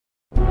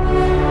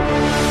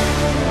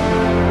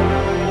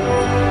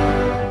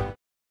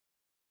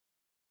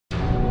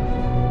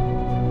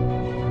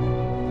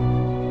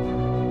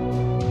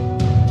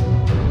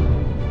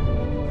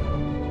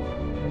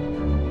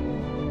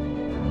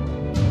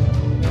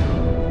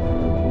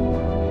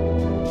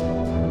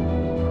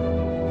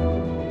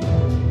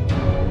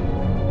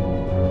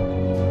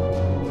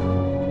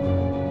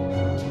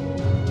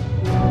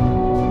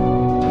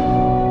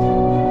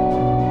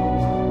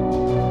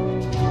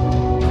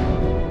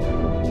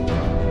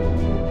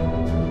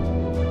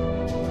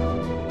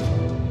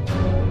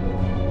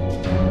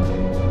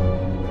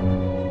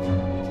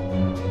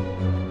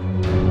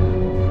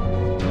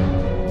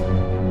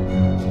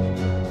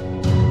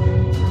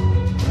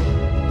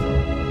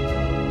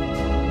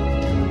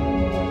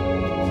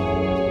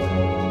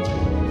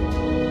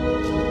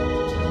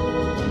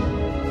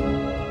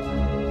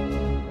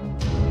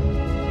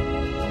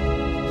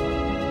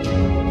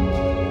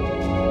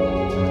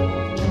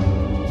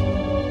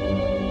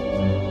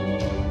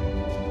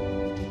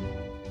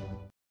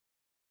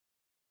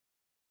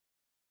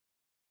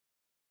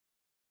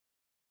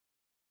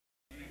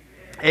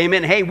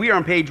Amen. Hey, we are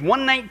on page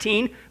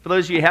 119, for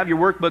those of you who have your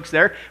workbooks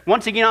there.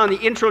 Once again, on the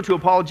intro to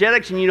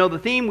Apologetics, and you know the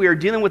theme, we are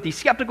dealing with the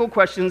skeptical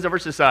questions of our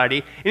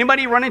society.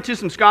 Anybody run into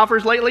some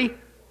scoffers lately?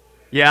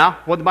 Yeah,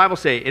 what the Bible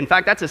say? In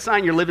fact, that's a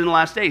sign you're living in the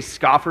last days.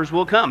 Scoffers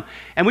will come.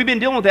 And we've been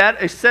dealing with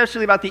that,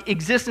 especially about the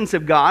existence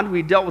of God.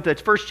 We dealt with the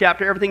first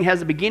chapter. Everything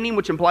has a beginning,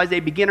 which implies a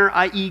beginner,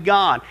 i.e.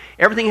 God.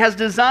 Everything has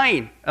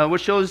design,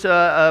 which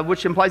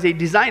implies a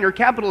designer,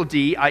 capital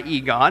D,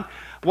 i.e. God.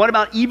 What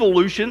about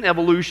evolution?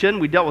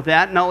 We dealt with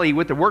that. Not only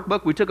with the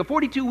workbook, we took a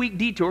 42-week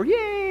detour.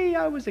 Yay,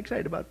 I was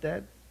excited about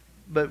that.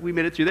 But we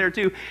made it through there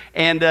too.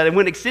 And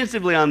went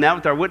extensively on that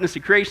with our Witness to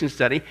Creation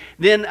study.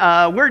 Then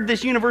where did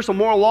this universal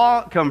moral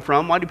law come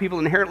from? Why do people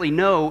inherently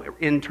know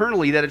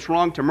internally that it's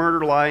wrong to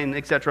murder, lie, and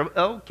etc.?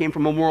 Oh, it came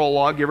from a moral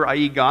lawgiver,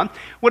 i.e. God.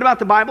 What about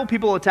the Bible?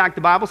 People attack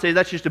the Bible, say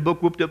that's just a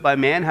book whooped up by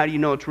man. How do you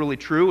know it's really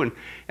true?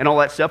 And all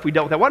that stuff. We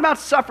dealt with that. What about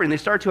suffering? They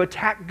start to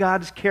attack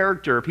God's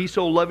character. If he's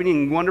so loving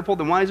and wonderful,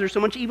 then why is there so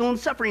much evil and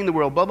suffering in the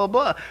world? Blah, blah,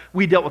 blah.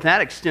 We dealt with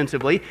that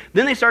extensively.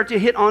 Then they start to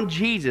hit on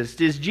Jesus.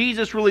 Is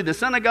Jesus really the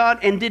Son of God?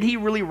 And did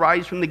he really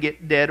rise from the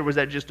dead, or was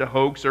that just a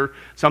hoax or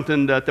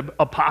something that the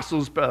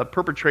apostles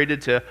perpetrated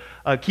to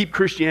keep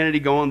Christianity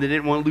going? They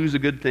didn't want to lose a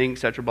good thing,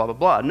 etc., blah, blah,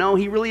 blah. No,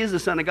 he really is the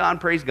Son of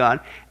God, praise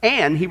God,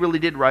 and he really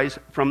did rise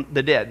from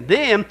the dead.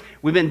 Then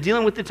we've been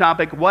dealing with the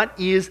topic, what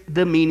is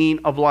the meaning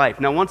of life?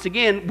 Now, once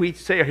again, we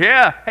say,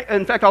 yeah,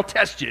 in fact, I'll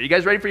test you. You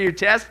guys ready for your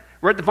test?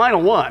 We're at the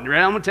final one,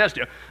 right? I'm going to test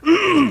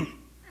you.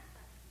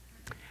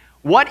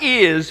 What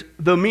is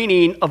the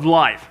meaning of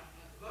life?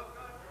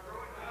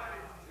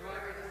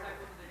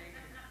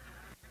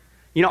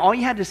 You know, all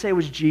you had to say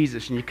was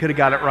Jesus, and you could have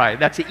got it right.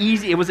 That's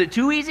easy. Was it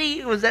too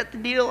easy? Was that the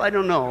deal? I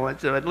don't know.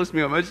 Listen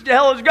to me. It's the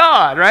hell is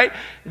God, right?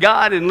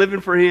 God and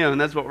living for Him, and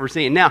that's what we're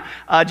seeing. Now,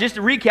 just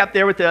to recap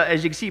there,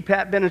 as you can see,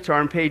 Pat Benatar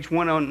on page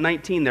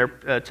 119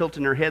 there,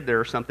 tilting her head there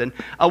or something.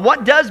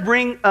 What does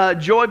bring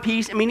joy,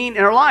 peace, and meaning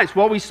in our lives?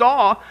 Well, we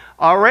saw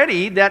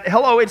already that,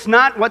 hello, it's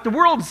not what the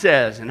world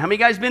says. And how many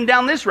guys been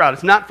down this route?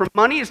 It's not for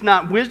money, it's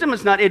not wisdom,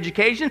 it's not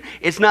education,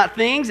 it's not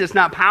things, it's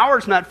not power,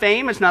 it's not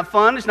fame, it's not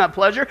fun, it's not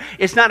pleasure,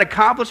 it's not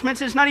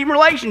accomplishments, it's not even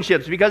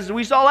relationships. Because as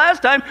we saw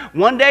last time,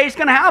 one day it's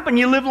going to happen.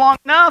 You live long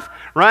enough,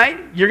 right?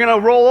 You're going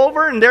to roll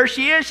over, and there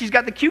she is. She's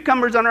got the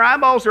cucumbers on her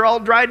eyeballs. They're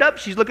all dried up.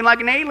 She's looking like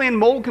an alien.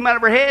 Mold come out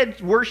of her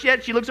head. Worse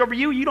yet, she looks over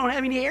you. You don't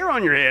have any hair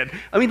on your head.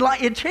 I mean,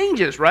 it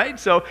changes, right?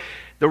 So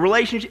the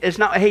relationship, it's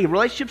not, hey,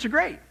 relationships are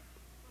great.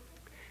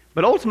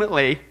 But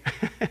ultimately,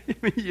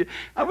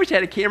 I wish I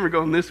had a camera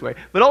going this way,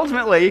 but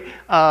ultimately,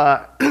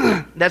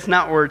 that's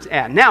not where it's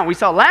at. Now, we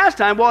saw last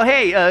time, well,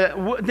 hey,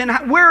 then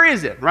where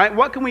is it, right?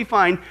 What can we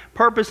find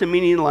purpose and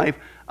meaning in life,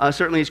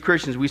 certainly as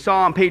Christians? We saw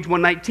on page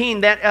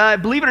 119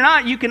 that, believe it or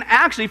not, you can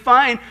actually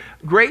find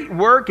great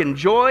work and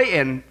joy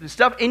and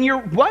stuff in your,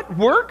 what,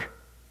 work?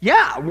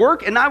 Yeah,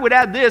 work, and I would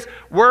add this,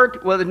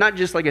 work, well, not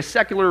just like a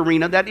secular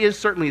arena, that is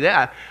certainly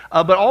that,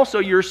 but also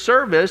your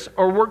service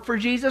or work for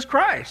Jesus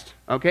Christ,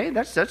 okay?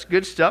 That's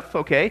good stuff,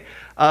 okay?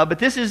 But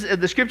this is,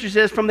 the scripture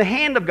says, from the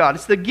hand of God.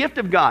 It's the gift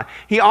of God.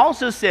 He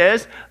also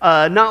says,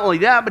 not only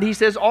that, but he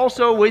says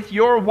also with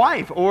your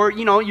wife or,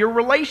 your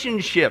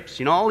relationships.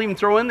 I'll even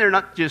throw in there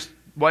not just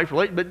wife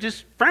relation, but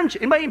just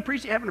friendship. Anybody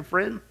appreciate having a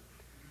friend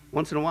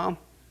once in a while?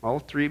 All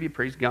three of you,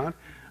 praise God.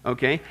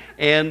 Okay,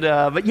 and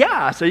but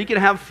yeah, so you can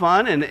have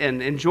fun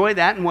and enjoy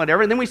that and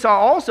whatever. And then we saw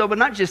also, but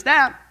not just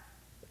that,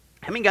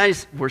 how many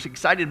guys were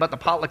excited about the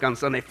potluck on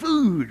Sunday?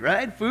 Food,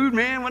 right? Food,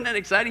 man, wasn't that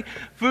exciting?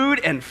 Food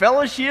and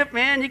fellowship,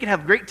 man, you can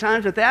have great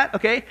times with that,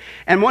 okay?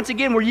 And once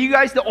again, were you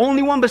guys the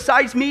only one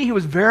besides me who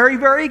was very,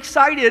 very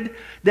excited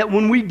that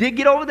when we did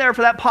get over there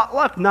for that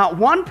potluck, not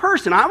one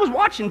person, I was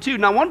watching too,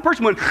 not one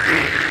person went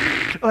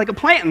like a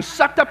plant and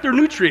sucked up their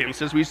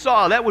nutrients, as we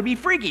saw. That would be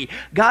freaky.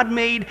 God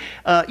made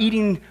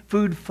eating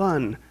food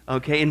fun,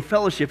 okay? And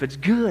fellowship, it's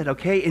good,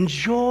 okay?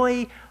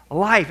 Enjoy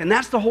life. And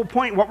that's the whole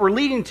point. What we're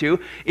leading to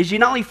is you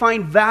not only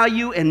find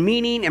value and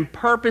meaning and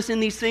purpose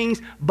in these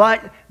things,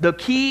 but the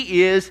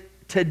key is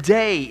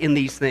today in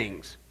these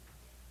things.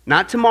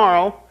 Not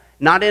tomorrow,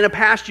 not in a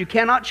past you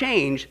cannot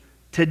change,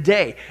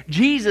 today.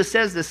 Jesus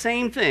says the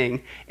same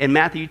thing in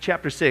Matthew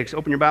chapter 6.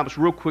 Open your Bibles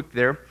real quick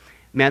there.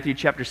 Matthew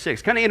chapter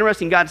 6. Kind of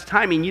interesting, God's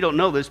timing. You don't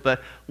know this,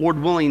 but Lord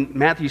willing,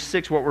 Matthew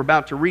 6, what we're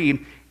about to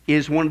read,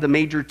 is one of the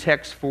major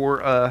texts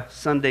for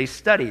Sunday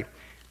study.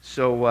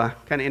 So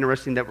kind of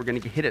interesting that we're going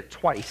to hit it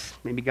twice.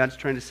 Maybe God's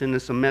trying to send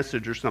us a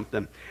message or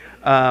something.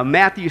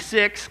 Matthew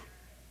 6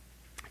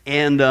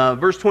 and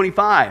verse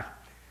 25.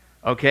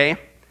 Okay?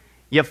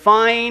 You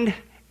find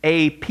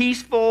a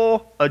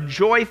peaceful, a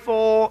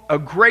joyful, a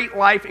great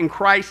life in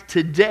Christ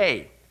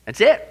today.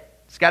 That's it.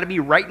 It's got to be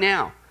right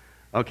now.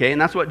 Okay? And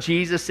that's what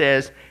Jesus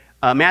says.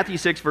 Matthew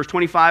 6, verse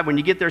 25. When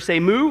you get there, say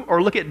moo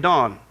or look at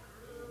Dawn.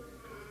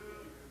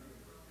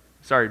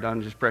 Sorry,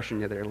 Don, just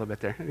pressuring you there a little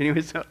bit there.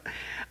 Anyway, so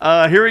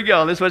here we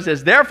go. This one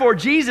says, therefore,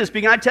 Jesus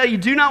speaking, I tell you,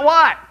 do not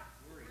what?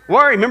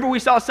 Worry. Remember we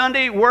saw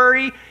Sunday,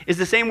 worry is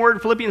the same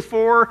word, Philippians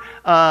 4.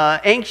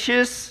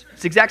 Anxious,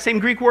 it's the exact same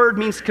Greek word,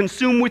 means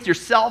consume with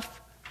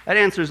yourself. That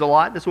answers a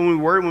lot. That's when we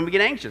worry, when we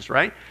get anxious,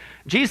 right?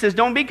 Jesus says,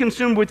 don't be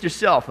consumed with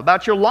yourself,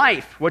 about your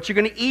life, what you're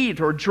going to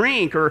eat or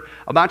drink, or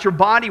about your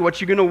body,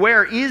 what you're going to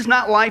wear. Is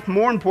not life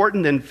more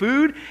important than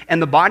food,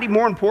 and the body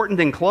more important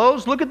than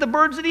clothes? Look at the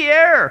birds of the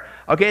air.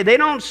 Okay, they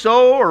don't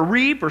sow or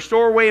reap or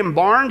store away in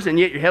barns, and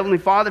yet your heavenly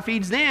Father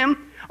feeds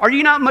them. Are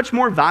you not much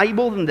more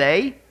valuable than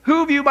they?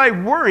 Who of you by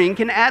worrying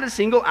can add a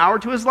single hour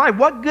to his life?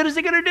 What good is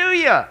it going to do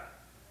you?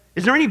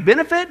 Is there any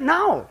benefit?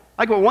 No.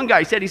 Like what one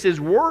guy said, he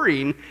says,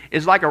 worrying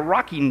is like a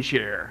rocking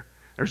chair.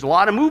 There's a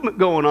lot of movement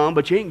going on,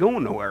 but you ain't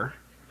going nowhere,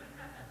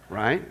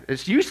 right?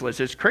 It's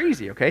useless. It's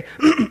crazy, okay?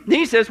 Then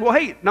he says, well,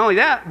 hey, not only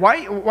that,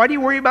 why do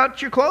you worry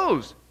about your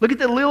clothes? Look at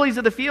the lilies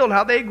of the field,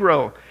 how they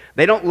grow.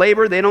 They don't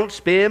labor, they don't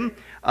spin.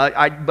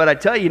 But I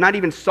tell you, not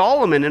even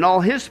Solomon in all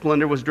his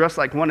splendor was dressed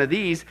like one of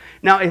these.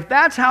 Now, if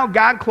that's how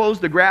God clothes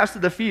the grass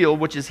of the field,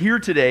 which is here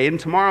today and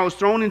tomorrow is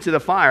thrown into the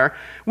fire,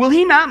 will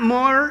he not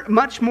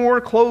much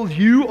more clothe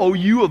you, O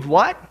you of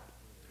what?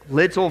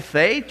 Little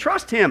faith?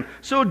 Trust him.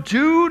 So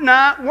do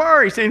not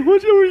worry, saying,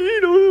 what shall we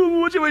eat?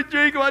 What shall we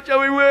drink? What shall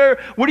we wear?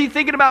 What are you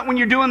thinking about when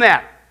you're doing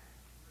that?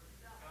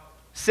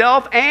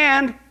 Self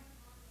and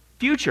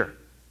future.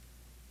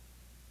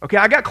 Okay,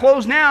 I got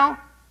clothes now.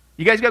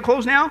 You guys got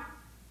clothes now?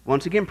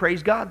 Once again,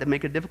 praise God. That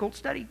make a difficult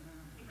study.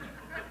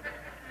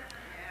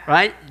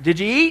 Right? Did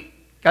you eat?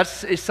 Got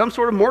some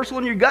sort of morsel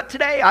in your gut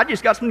today? I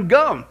just got some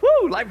gum.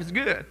 Woo, life is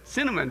good.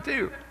 Cinnamon,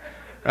 too.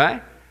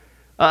 Right?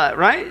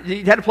 Right?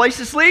 You had a place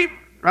to sleep?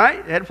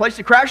 Right? You had a place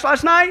to crash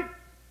last night?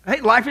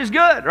 Hey, life is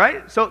good,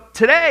 right? So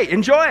today,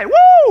 enjoy it.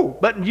 Woo!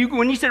 But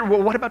when you said,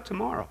 well, what about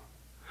tomorrow?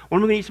 What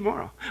am I going to eat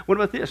tomorrow? What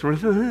about this?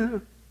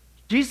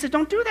 Jesus said,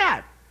 don't do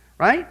that,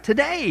 right?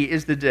 Today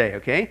is the day,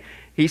 okay?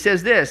 He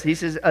says this. He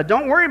says,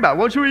 don't worry about it.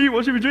 What should we eat?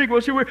 What should we drink?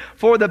 What should we wear?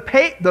 For the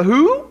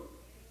who?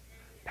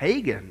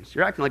 Pagans.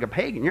 You're acting like a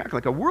pagan. You're acting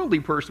like a worldly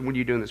person when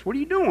you're doing this. What are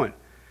you doing?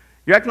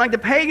 You're acting like the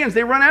pagans.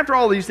 They run after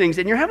all these things,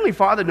 and your heavenly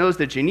Father knows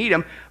that you need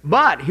them.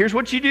 But here's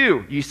what you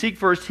do. You seek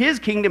first his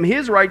kingdom,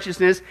 his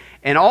righteousness,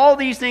 and all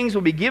these things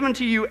will be given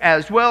to you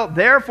as well.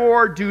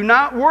 Therefore, do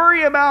not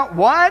worry about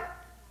what?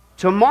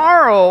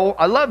 Tomorrow.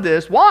 I love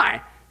this.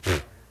 Why?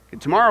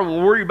 Tomorrow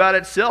will worry about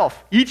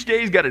itself. Each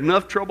day's got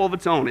enough trouble of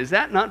its own. Is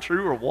that not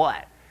true or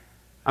what?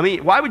 I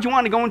mean, why would you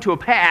want to go into a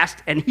past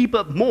and heap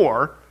up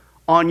more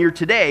on your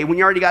today when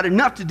you already got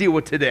enough to deal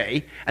with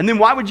today? And then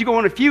why would you go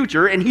in the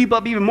future and heap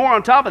up even more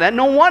on top of that?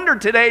 No wonder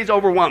today's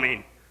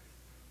overwhelming,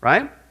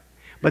 right?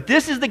 But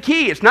this is the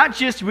key. It's not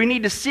just we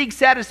need to seek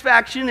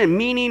satisfaction and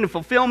meaning and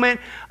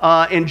fulfillment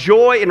and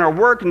joy in our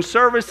work and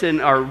service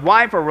and our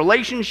life, our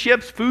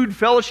relationships, food,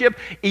 fellowship.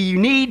 You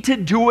need to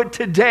do it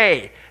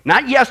today.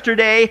 Not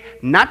yesterday,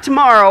 not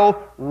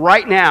tomorrow,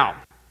 right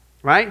now,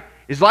 right?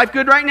 Is life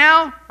good right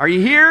now? Are you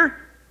here?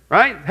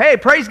 Right? Hey,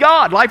 praise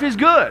God, life is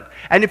good.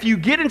 And if you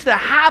get into the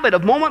habit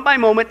of moment by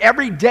moment,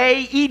 every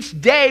day, each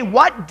day,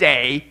 what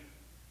day?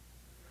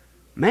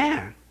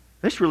 Man,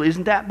 this really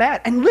isn't that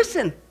bad. And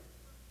listen,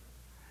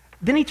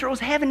 then he throws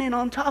heaven in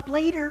on top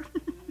later.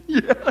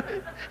 Yeah,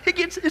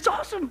 it's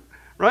awesome,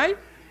 right?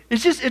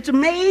 It's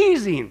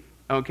amazing,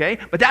 okay?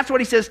 But that's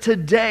what he says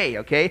today,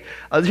 okay?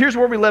 Here's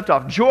where we left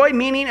off. Joy,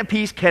 meaning, and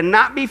peace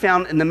cannot be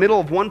found in the middle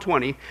of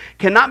 120,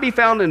 cannot be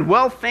found in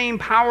wealth, fame,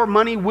 power,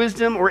 money,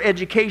 wisdom, or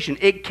education.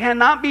 It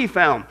cannot be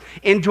found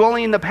in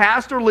dwelling in the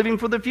past or living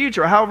for the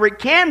future. However, it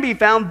can be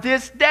found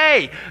this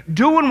day,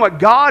 doing what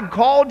God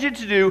called you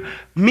to do,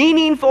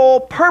 meaningful,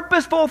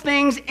 purposeful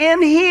things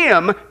in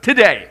him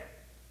today.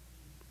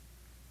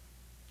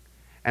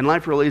 And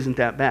life really isn't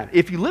that bad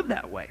if you live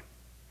that way.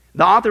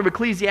 The author of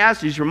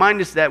Ecclesiastes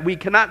reminds us that we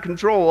cannot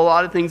control a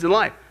lot of things in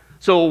life.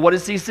 So what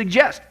does he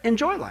suggest?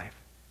 Enjoy life.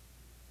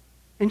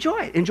 Enjoy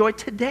it. Enjoy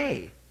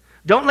today.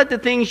 Don't let the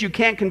things you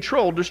can't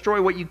control destroy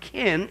what you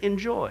can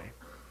enjoy.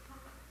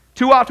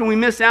 Too often we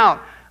miss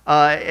out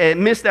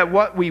and miss that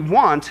what we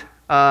want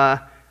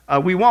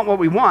what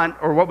we want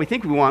or what we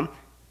think we want,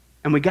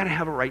 and we got to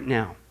have it right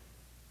now.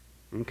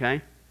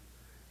 Okay?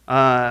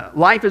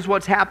 Life is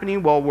what's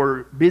happening while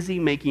we're busy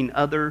making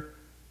other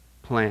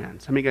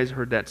plans. How many of you guys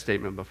heard that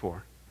statement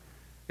before?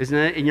 Isn't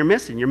it? And you're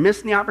missing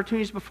the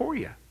opportunities before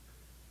you,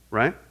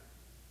 right?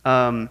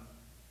 One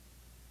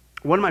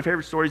of my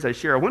favorite stories I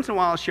share, once in a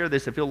while I'll share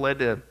this, I feel led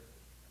to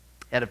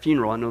at a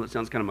funeral. I know that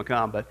sounds kind of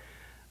macabre,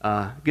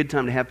 but good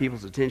time to have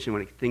people's attention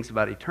when it thinks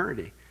about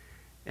eternity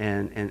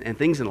and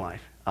things in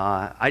life.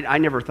 I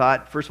never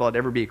thought, first of all, I'd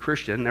ever be a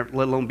Christian, let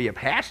alone be a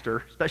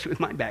pastor, especially with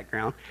my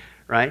background,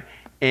 right?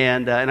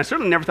 And I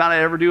certainly never thought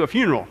I'd ever do a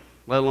funeral,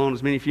 let alone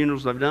as many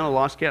funerals as I've done. I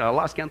lost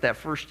count that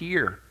first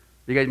year.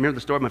 You guys remember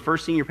the story? My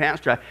first senior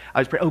pastor, I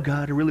was praying, oh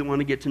God, I really want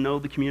to get to know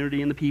the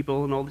community and the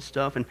people and all this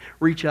stuff and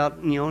reach out,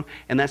 and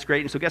that's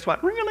great. And so guess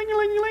what?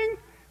 Ring-a-ling-a-ling-a-ling,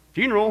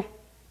 funeral.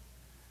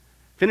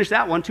 Finish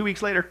that one 2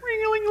 weeks later.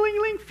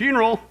 Ring-a-ling-a-ling-a-ling,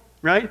 funeral,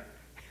 right?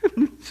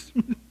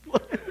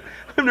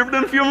 I've never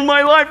done a funeral in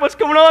my life. What's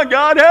going on?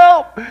 God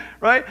help,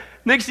 right?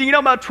 Next thing you know,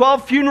 about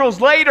 12 funerals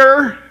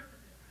later,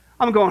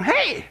 I'm going,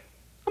 hey,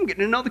 I'm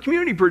getting to know the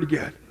community pretty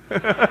good.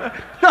 No,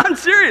 I'm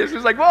serious.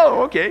 It's like,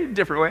 whoa, okay,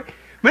 different way.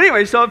 But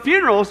anyway, so at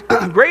funerals,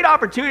 great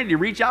opportunity to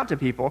reach out to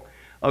people,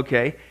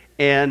 okay?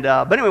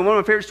 But anyway, one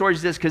of my favorite stories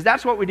is this, because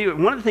that's what we do.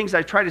 One of the things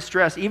I try to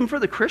stress, even for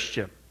the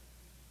Christian,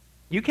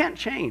 you can't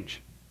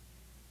change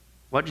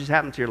what just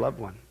happened to your loved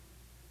one.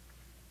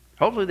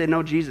 Hopefully they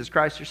know Jesus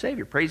Christ, your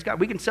Savior. Praise God.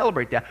 We can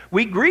celebrate that.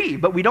 We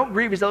grieve, but we don't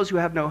grieve as those who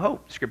have no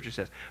hope, the Scripture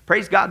says.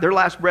 Praise God. Their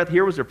last breath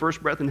here was their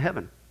first breath in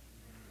heaven.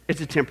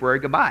 It's a temporary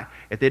goodbye.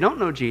 If they don't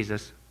know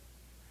Jesus,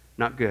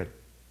 not good.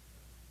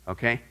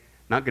 Okay?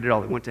 Not good at all.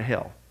 They went to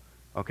hell.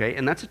 Okay?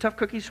 And that's a tough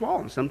cookie to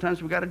swallow. And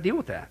sometimes we've got to deal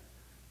with that.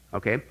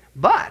 Okay?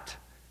 But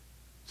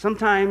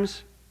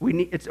sometimes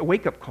it's a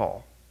wake-up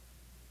call.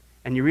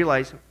 And you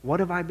realize, what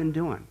have I been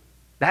doing?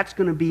 That's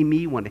going to be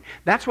me one day.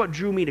 That's what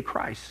drew me to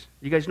Christ.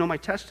 You guys know my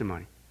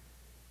testimony.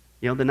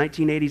 You know, the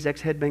 1980s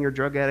ex-headbanger,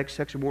 drug addict,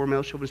 sex and war,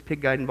 male chauvinist,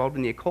 pig guy involved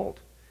in the occult.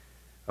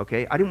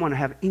 Okay? I didn't want to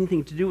have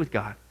anything to do with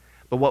God.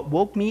 But what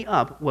woke me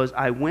up was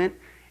I went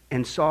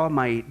and saw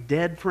my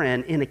dead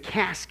friend in a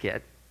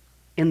casket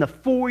in the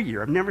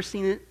foyer. I've never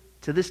seen it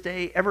to this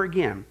day ever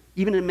again,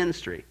 even in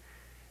ministry.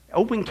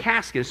 Open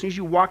casket. As soon as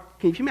you walk,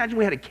 can you imagine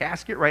we had a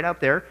casket right out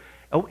there?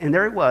 Oh, and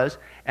there it was.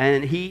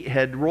 And he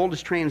had rolled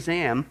his Trans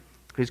Am.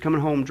 He was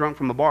coming home drunk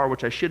from a bar,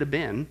 which I should have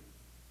been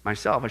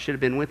myself. I should have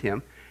been with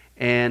him.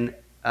 And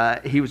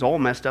he was all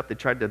messed up. They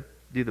tried to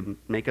do the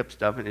makeup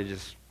stuff, and it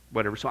just,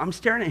 whatever. So I'm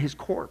staring at his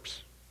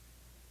corpse.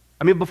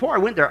 I mean, before I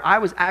went there, I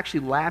was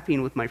actually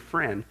laughing with my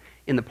friend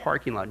in the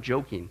parking lot,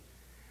 joking.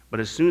 But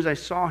as soon as I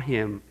saw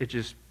him, it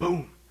just,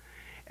 boom.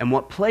 And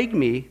what plagued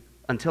me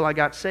until I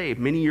got saved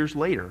many years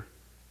later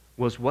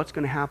was what's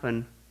going to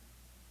happen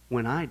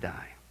when I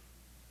die.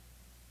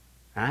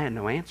 And I had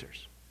no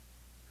answers,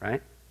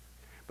 right?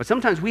 But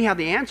sometimes we have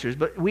the answers,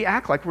 but we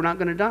act like we're not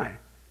going to die.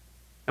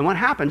 And what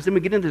happens, then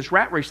we get into this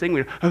rat race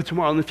thing,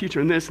 tomorrow in the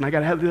future and this, and I got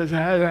to have this,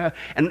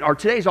 and our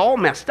today's all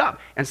messed up.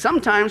 And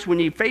sometimes when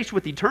you're faced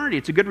with eternity,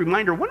 it's a good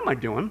reminder, what am I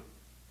doing?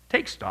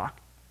 Take stock,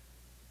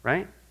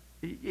 right?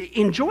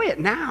 Enjoy it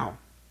now.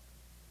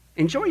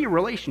 Enjoy your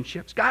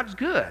relationships. God's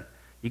good.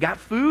 You got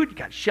food, you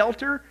got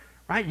shelter,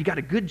 right? You got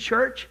a good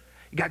church,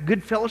 you got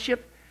good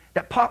fellowship.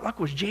 That potluck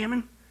was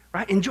jamming,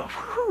 right? Enjoy.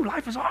 Whew,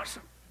 life is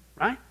awesome,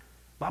 right?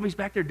 Bobby's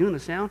back there doing the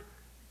sound.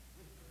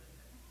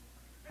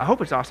 I hope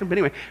it's awesome, but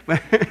anyway.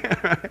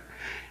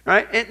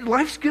 Right? And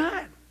life's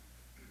good.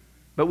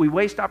 But we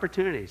waste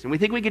opportunities, and we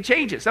think we can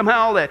change it.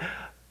 Somehow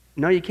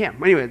no, you can't.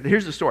 Anyway,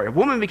 here's the story. A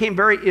woman became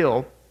very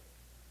ill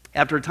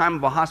after a time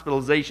of a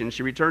hospitalization.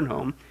 She returned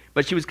home,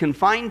 but she was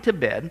confined to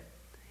bed,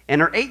 and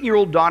her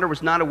 8-year-old daughter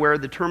was not aware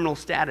of the terminal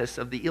status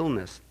of the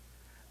illness.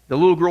 The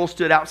little girl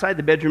stood outside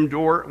the bedroom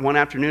door one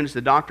afternoon as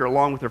the doctor,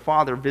 along with her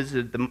father,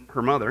 visited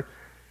her mother.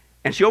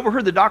 And she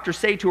overheard the doctor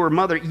say to her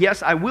mother,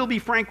 "Yes, I will be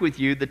frank with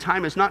you. The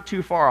time is not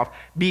too far off.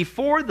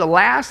 Before the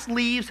last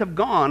leaves have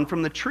gone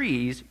from the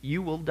trees,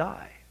 you will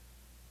die."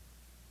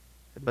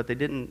 But they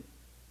didn't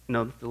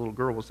know that the little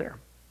girl was there.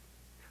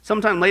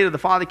 Sometime later, the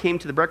father came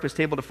to the breakfast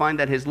table to find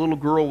that his little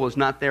girl was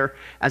not there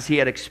as he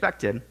had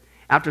expected.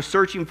 After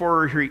searching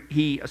for her,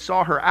 he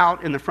saw her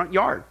out in the front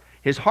yard.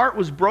 His heart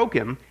was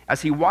broken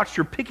as he watched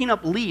her picking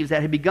up leaves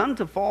that had begun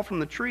to fall from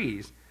the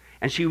trees,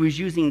 and she was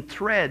using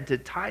thread to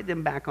tie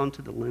them back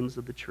onto the limbs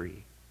of the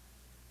tree.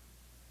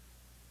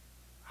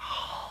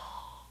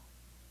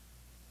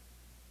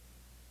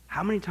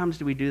 How many times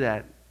do we do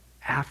that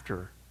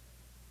after?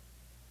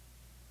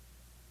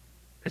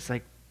 It's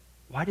like,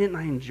 why didn't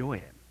I enjoy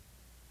it?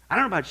 I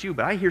don't know about you,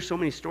 but I hear so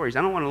many stories.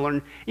 I don't want to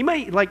learn. You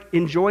might like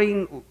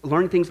enjoying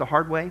learning things the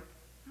hard way.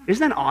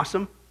 Isn't that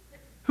awesome?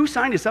 Who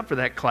signed us up for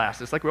that class?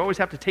 It's like we always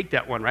have to take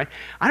that one, right?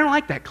 I don't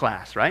like that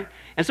class, right?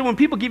 And so when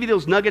people give you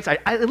those nuggets, I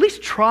at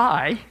least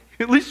try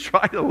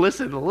to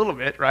listen a little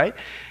bit, right?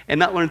 And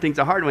not learn things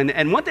the hard way.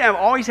 And one thing I've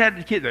always had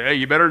to kids, hey,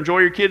 you better enjoy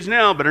your kids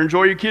now, better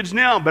enjoy your kids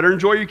now, better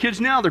enjoy your kids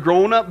now. They're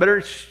growing up,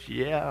 better,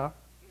 yeah,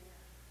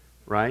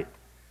 right?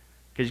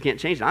 Because you can't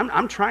change it.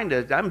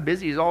 I'm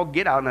busy as all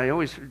get out, and I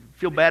always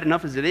feel bad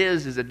enough as it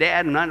is as a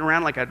dad, and not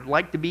around like I'd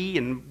like to be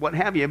and what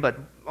have you, but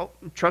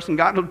trusting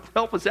God will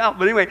help us out.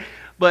 But anyway,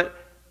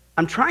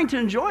 I'm trying to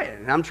enjoy it.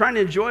 And I'm trying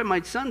to enjoy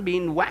my son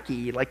being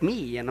wacky like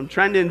me, and I'm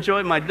trying to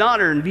enjoy my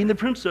daughter and being the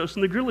princess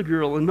and the gorilla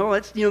girl and all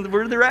that's,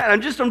 where they're at.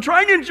 I'm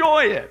trying to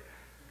enjoy it.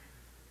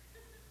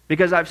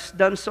 Because I've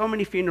done so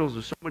many funerals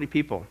with so many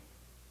people,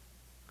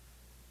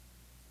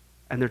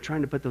 and they're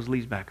trying to put those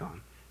leaves back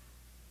on.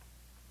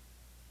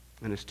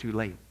 And it's too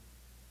late.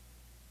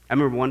 I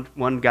remember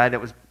one guy that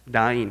was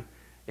dying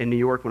in New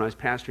York when I was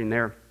pastoring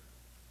there.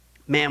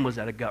 Man, was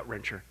that a gut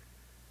wrencher,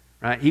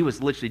 right? He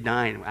was literally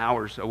dying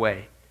hours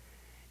away.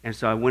 And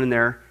so I went in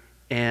there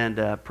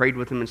and prayed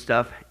with him and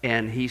stuff.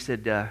 And he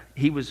said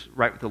he was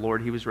right with the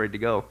Lord. He was ready to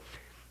go.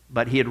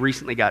 But he had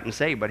recently gotten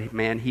saved. But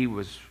man, he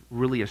was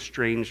really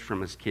estranged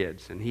from his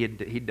kids. And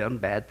he'd done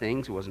bad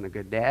things. He wasn't a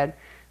good dad,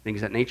 things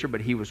of that nature.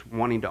 But he was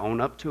wanting to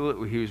own up to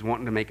it. He was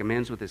wanting to make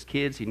amends with his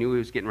kids. He knew he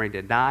was getting ready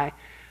to die.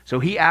 So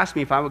he asked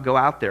me if I would go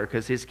out there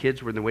because his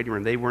kids were in the waiting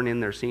room. They weren't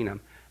in there seeing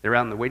him. They were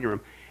out in the waiting room.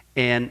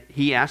 And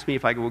he asked me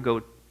if I would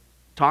go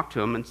talk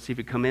to him and see if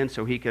he'd come in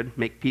so he could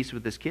make peace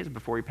with his kids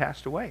before he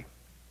passed away.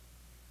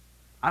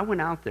 I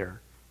went out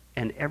there,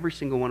 and every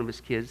single one of his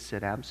kids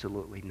said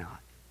absolutely not.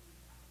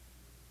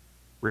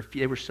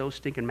 They were so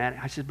stinking mad.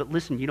 I said, but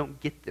listen, you don't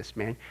get this,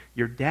 man.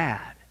 Your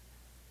dad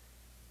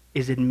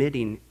is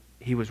admitting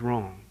he was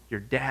wrong. Your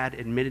dad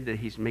admitted that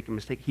he's making a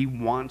mistake. He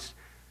wants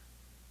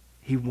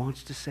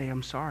to say,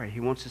 I'm sorry.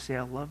 He wants to say,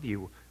 I love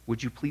you.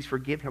 Would you please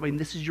forgive him? I mean,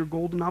 this is your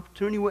golden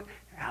opportunity. What?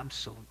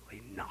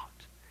 Absolutely not.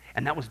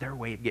 And that was their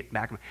way of getting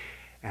back.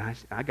 And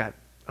I got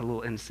a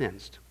little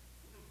incensed.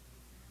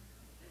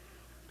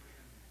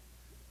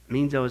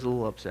 Means I was a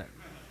little upset.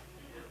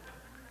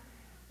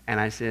 And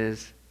I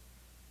says,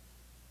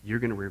 you're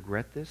going to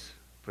regret this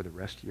for the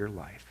rest of your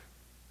life.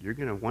 You're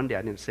going to, one day,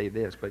 I didn't say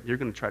this, but you're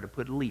going to try to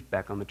put a leaf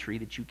back on the tree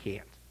that you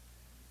can't.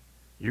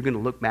 You're going to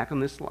look back on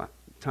this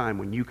time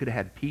when you could have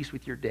had peace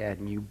with your dad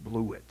and you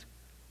blew it.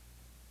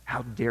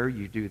 How dare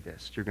you do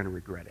this? You're going to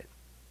regret it.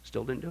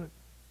 Still didn't do it.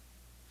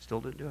 Still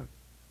didn't do it.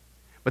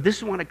 But this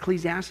is what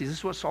Ecclesiastes, this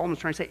is what Solomon's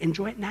trying to say.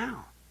 Enjoy it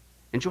now.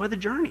 Enjoy the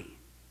journey.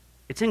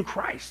 It's in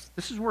Christ.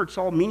 This is where it's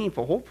all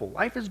meaningful, hopeful.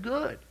 Life is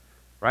good,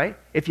 right?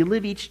 If you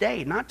live each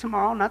day, not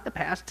tomorrow, not the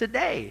past,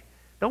 today.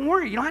 Don't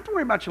worry. You don't have to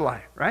worry about your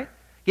life, right?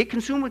 Get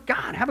consumed with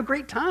God. Have a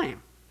great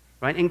time,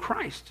 right? In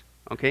Christ,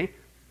 okay?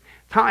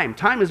 Time.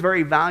 Time is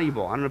very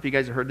valuable. I don't know if you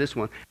guys have heard this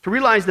one. To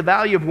realize the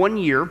value of 1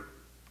 year,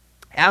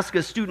 ask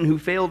a student who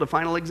failed a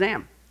final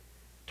exam.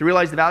 To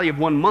realize the value of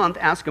 1 month,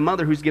 ask a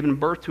mother who's given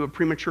birth to a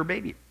premature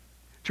baby.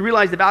 To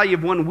realize the value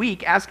of 1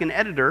 week, ask an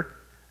editor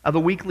of a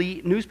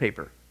weekly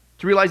newspaper.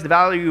 To realize the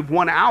value of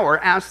 1 hour,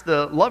 ask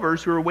the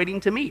lovers who are waiting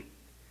to meet.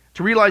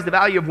 To realize the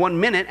value of 1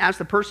 minute, ask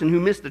the person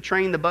who missed the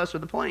train, the bus, or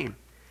the plane.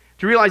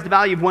 To realize the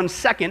value of 1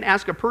 second,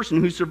 ask a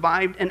person who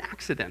survived an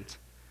accident.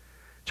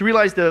 To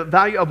realize the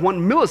value of 1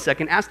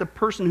 millisecond, ask the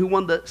person who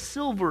won the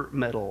silver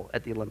medal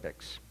at the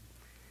Olympics.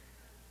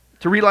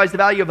 To realize the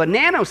value of a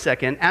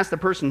nanosecond, ask the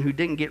person who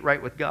didn't get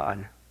right with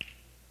God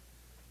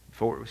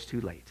before it was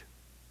too late.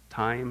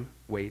 Time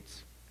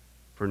waits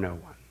for no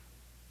one.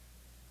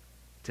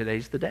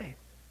 Today's the day.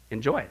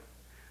 Enjoy it.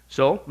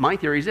 So, my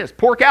theory is this.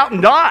 Pork out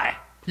and die.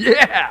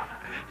 Yeah.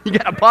 You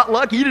got a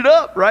potluck, eat it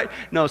up, right?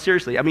 No,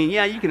 seriously. I mean,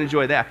 yeah, you can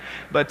enjoy that.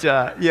 But,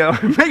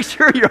 make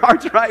sure your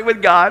heart's right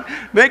with God.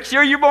 Make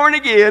sure you're born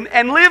again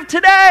and live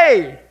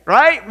today,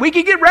 right? We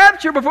could get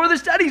raptured before the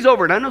study's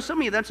over. And I know some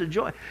of you, that's a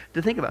joy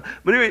to think about.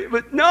 But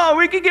anyway, no,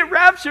 we could get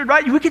raptured,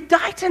 right? We could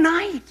die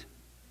tonight.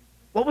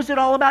 What was it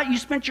all about? You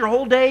spent your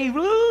whole day.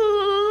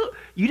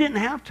 You didn't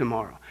have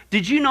tomorrow.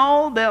 Did you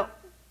know that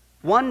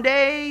one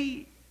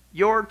day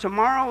your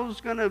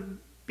tomorrow's going to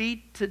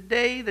be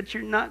today that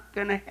you're not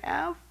going to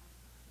have?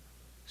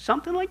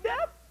 Something like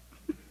that?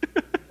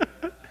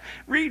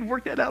 Read,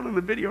 work that out in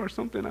the video or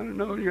something. I don't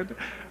know.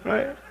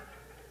 Right?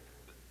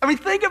 I mean,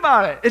 think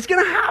about it. It's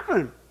going to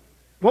happen.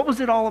 What was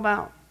it all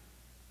about?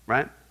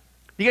 Right?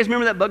 Do you guys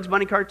remember that Bugs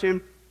Bunny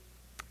cartoon?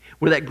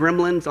 Where that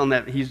Gremlin's on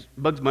that, he's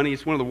Bugs Bunny,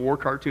 it's one of the war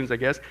cartoons, I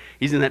guess.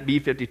 He's in that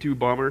B-52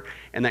 bomber,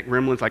 and that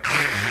Gremlin's like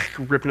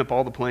ripping up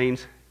all the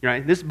planes.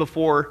 Right? This is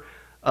before,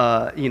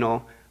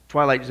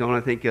 Twilight Zone,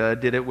 I think,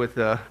 did it with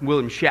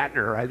William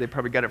Shatner, right? They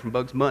probably got it from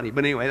Bugs Bunny.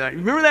 But anyway,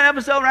 remember that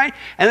episode, right?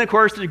 And then, of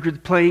course, the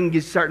plane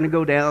is starting to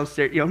go down,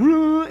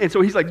 and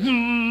so he's like,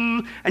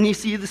 and you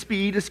see the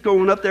speed is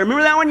going up there.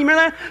 Remember that one? You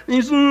remember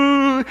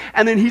that?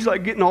 And then he's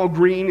like getting all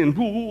green and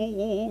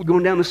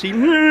going down the seat.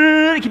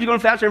 It keeps going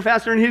faster and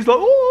faster, and he's like,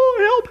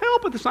 oh,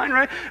 help, at the sign,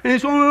 right?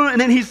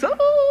 And then he's,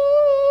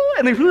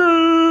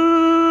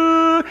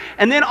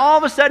 and then all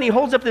of a sudden he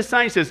holds up this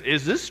sign and says,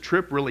 is this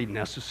trip really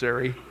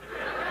necessary?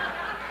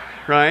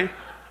 Right?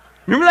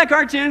 Remember that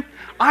cartoon?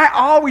 I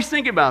always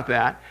think about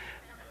that.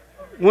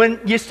 When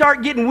you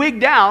start getting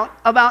wigged out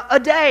about a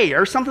day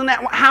or something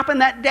that happened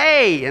that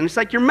day, and it's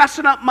like you're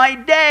messing up my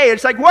day.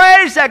 It's like,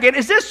 wait a second,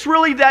 is this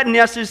really that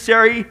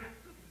necessary?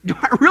 Do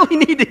I really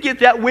need to get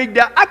that wigged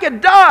out? I could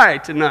die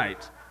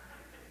tonight.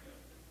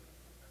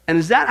 And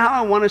is that how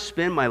I want to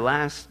spend my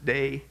last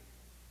day,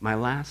 my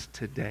last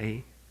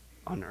today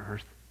on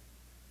earth?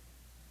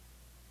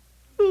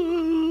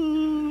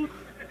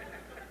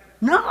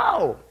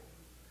 No.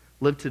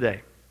 Live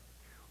today.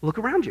 Look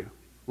around you.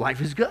 Life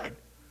is good,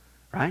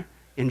 right?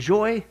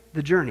 Enjoy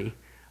the journey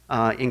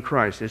in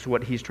Christ is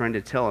what he's trying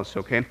to tell us,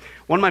 okay?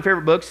 One of my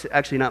favorite books,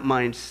 actually not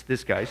mine, it's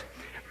this guy's.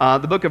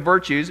 The Book of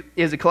Virtues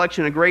is a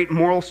collection of great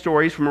moral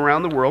stories from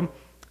around the world,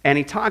 and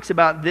he talks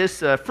about this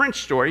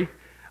French story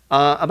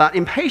about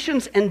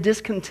impatience and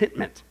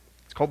discontentment.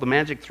 It's called The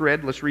Magic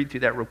Thread. Let's read through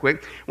that real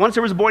quick. Once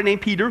there was a boy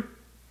named Peter.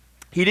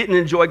 He didn't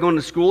enjoy going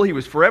to school. He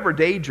was forever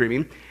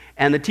daydreaming.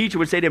 And the teacher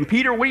would say to him,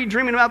 Peter, what are you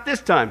dreaming about this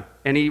time?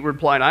 And he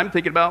replied, I'm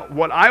thinking about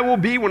what I will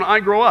be when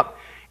I grow up.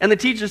 And the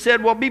teacher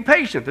said, well, be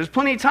patient. There's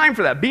plenty of time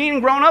for that. Being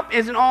grown up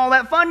isn't all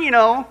that fun, you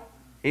know.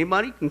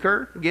 Anybody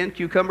concur? Again,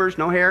 cucumbers,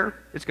 no hair.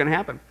 It's going to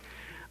happen.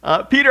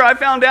 Peter, I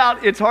found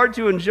out it's hard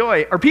to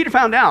enjoy. Or Peter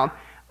found it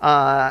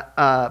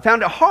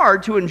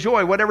hard to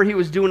enjoy whatever he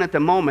was doing at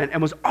the moment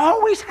and was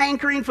always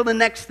hankering for the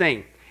next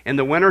thing. In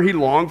the winter, he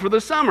longed for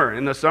the summer.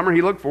 In the summer,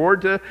 he looked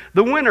forward to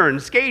the winter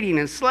and skating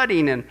and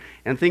sledding and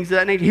things of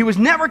that nature. He was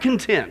never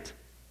content.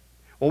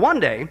 Well, one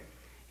day,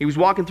 he was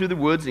walking through the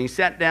woods and he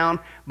sat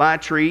down by a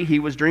tree. He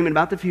was dreaming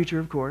about the future,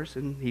 of course,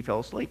 and he fell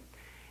asleep.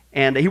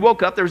 And he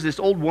woke up, there was this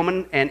old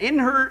woman, and in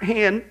her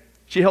hand,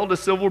 she held a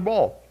silver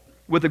ball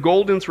with a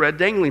golden thread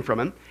dangling from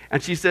him.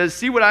 And she says,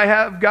 see what I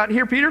have got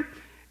here, Peter?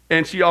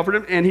 And she offered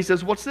him, and he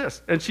says, what's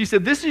this? And she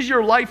said, this is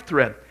your life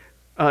thread.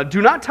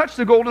 Do not touch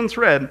the golden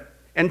thread,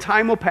 and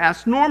time will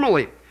pass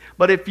normally.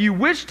 But if you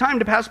wish time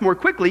to pass more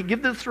quickly,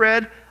 give the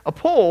thread a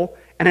pull,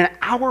 and an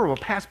hour will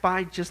pass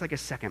by just like a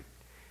second.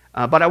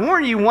 But I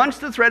warn you, once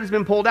the thread has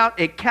been pulled out,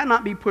 it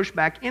cannot be pushed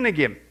back in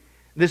again.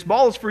 This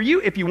ball is for you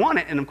if you want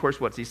it. And of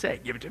course, what's he say?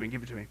 Give it to me,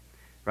 give it to me,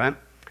 right?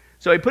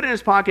 So he put it in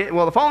his pocket.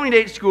 Well, the following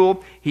day at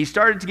school, he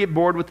started to get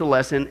bored with the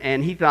lesson,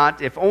 and he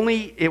thought if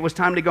only it was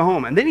time to go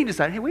home. And then he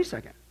decided, hey, wait a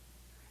second.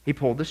 He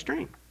pulled the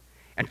string.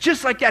 And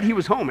just like that, he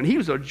was home, and he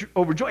was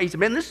overjoyed. He said,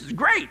 man, this is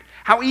great.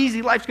 How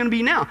easy life's going to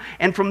be now.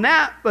 And from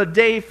that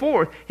day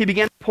forth, he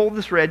began to pull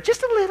the thread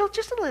just a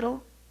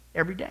little,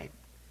 every day.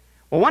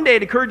 Well, one day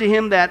it occurred to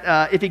him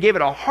that if he gave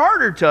it a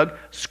harder tug,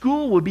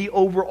 school would be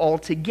over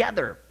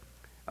altogether.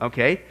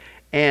 Okay?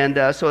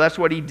 And so that's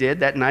what he did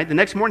that night. The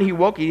next morning he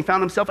woke and he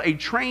found himself a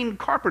trained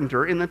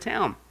carpenter in the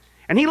town.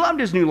 And he loved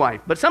his new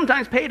life. But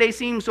sometimes payday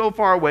seemed so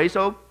far away,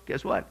 so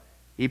guess what?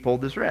 He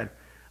pulled the thread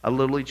a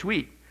little each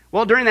week.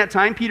 Well, during that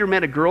time, Peter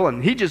met a girl,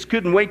 and he just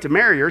couldn't wait to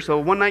marry her. So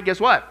one night, guess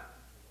what?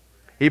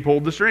 He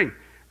pulled the string,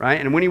 right?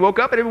 And when he woke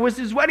up, it was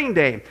his wedding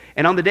day.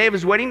 And on the day of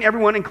his wedding,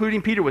 everyone,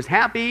 including Peter, was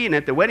happy. And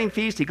at the wedding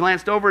feast, he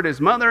glanced over at his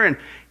mother, and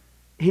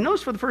he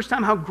noticed for the first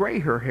time how gray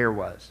her hair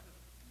was.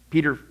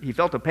 Peter, he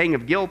felt a pang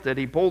of guilt that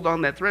he pulled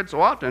on that thread so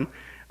often,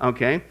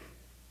 okay?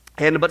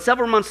 But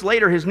several months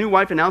later, his new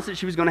wife announced that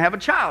she was going to have a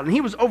child, and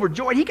he was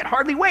overjoyed. He could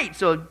hardly wait.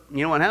 So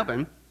you know what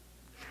happened?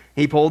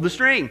 He pulled the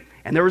string,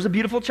 and there was a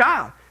beautiful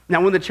child.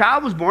 Now, when the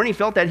child was born, he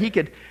felt that he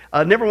could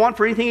never want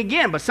for anything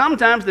again. But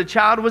sometimes the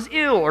child was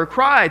ill or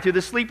cried through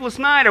the sleepless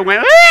night or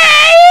went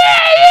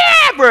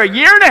for a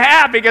year and a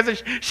half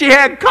because she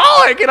had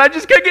colic and I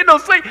just couldn't get no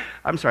sleep.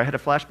 I'm sorry, I had a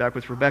flashback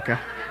with Rebecca.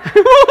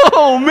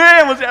 Oh,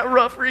 man, was that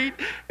rough, Reed?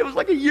 It was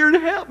like a year and a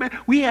half, man.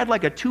 We had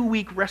like a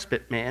 2-week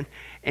respite, man.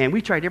 And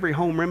we tried every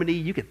home remedy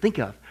you could think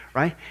of,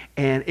 right?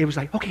 And it was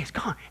like, okay, it's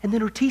gone. And then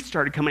her teeth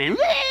started coming in.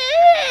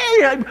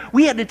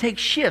 We had to take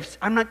shifts.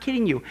 I'm not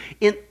kidding you.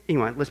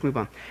 Anyway, let's move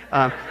on.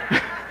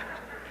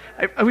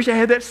 I wish I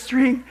had that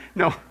string.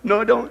 No,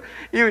 I don't.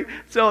 Anyway,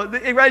 so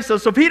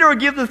Peter would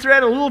give the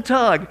thread a little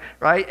tug,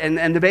 right?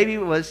 And the baby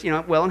was,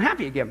 well and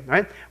happy again,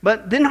 right?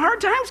 But then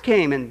hard times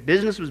came, and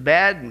business was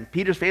bad, and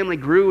Peter's family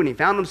grew, and he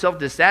found himself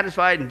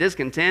dissatisfied and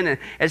discontent. And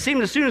it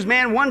seemed as soon as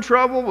one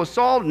trouble was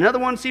solved, another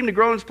one seemed to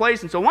grow in its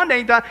place. And so one day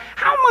he thought,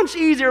 how much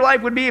easier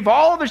life would be if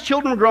all of his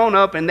children were grown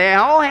up and they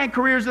all had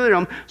careers of their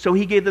own. So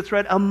he gave the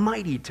thread a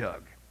mighty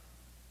tug.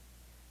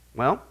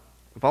 Well,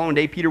 the following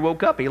day, Peter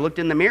woke up. He looked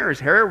in the mirror.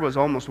 His hair was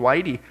almost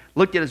white. He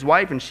looked at his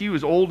wife, and she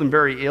was old and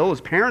very ill.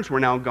 His parents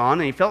were now gone,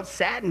 and he felt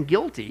sad and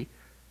guilty.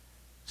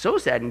 So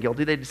sad and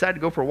guilty, they decided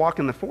to go for a walk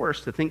in the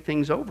forest to think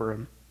things over.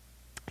 And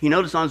he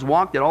noticed on his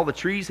walk that all the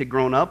trees had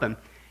grown up, and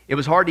it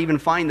was hard to even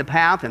find the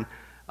path. And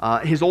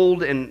he was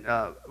old, and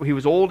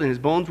his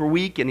bones were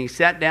weak, and he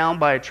sat down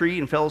by a tree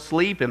and fell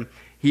asleep. And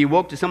he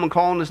awoke to someone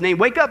calling his name.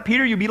 Wake up,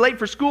 Peter, you'll be late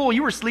for school.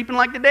 You were sleeping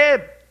like the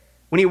dead.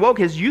 When he awoke,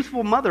 his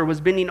youthful mother was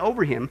bending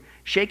over him,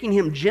 shaking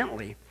him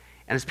gently.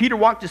 And as Peter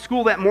walked to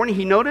school that morning,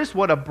 he noticed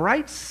what a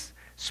bright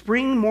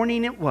spring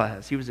morning it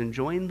was. He was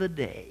enjoying the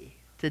day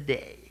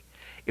today.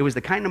 It was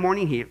the kind of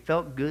morning he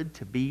felt good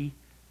to be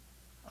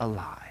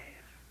alive.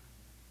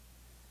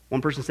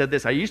 One person said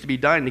this, I used to be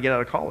dying to get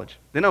out of college.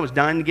 Then I was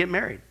dying to get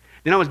married.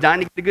 Then I was dying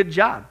to get a good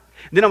job.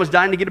 Then I was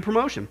dying to get a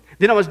promotion.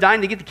 Then I was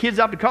dying to get the kids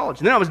out to college.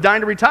 Then I was dying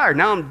to retire.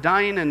 Now I'm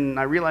dying and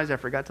I realize I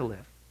forgot to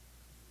live.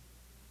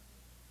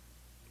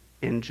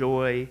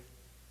 Enjoy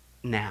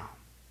now.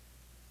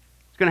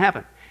 It's going to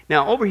happen.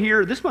 Now, over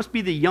here, this must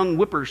be the young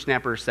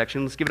whippersnapper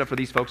section. Let's give it up for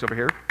these folks over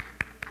here.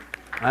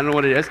 I don't know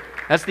what it is.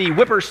 That's the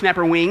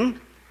whippersnapper wing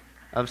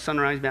of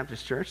Sunrise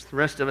Baptist Church. The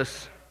rest of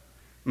us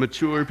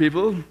mature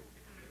people,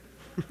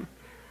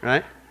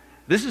 right?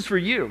 This is for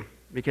you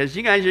because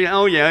you guys are,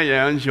 oh,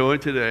 yeah, enjoy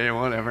today or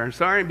whatever. I'm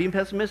sorry I'm being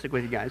pessimistic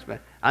with you guys,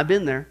 but I've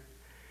been there,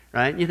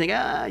 right? You think,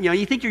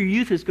 you think your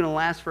youth is going to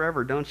last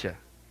forever, don't you?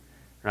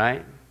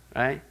 Right?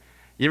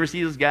 You ever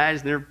see those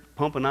guys, and they're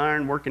pumping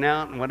iron, working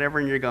out, and whatever,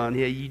 and you're going,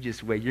 yeah, you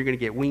just wait. You're going to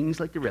get wings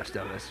like the rest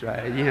of us,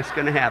 right? Yeah, it's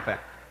going to happen.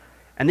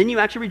 And then you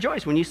actually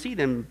rejoice when you see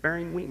them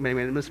bearing wings.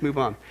 Anyway, let's move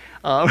on.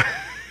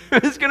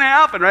 It's going to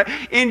happen, right?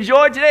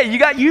 Enjoy today. You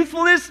got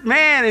youthfulness?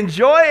 Man,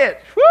 enjoy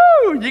it.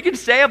 Woo! You can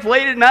stay up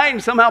late at night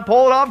and somehow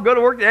pull it off, go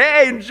to work.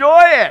 Hey,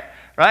 enjoy it,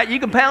 right? You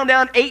can pound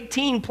down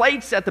 18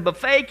 plates at the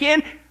buffet,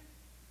 Ken.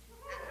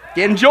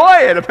 Enjoy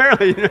it,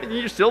 apparently.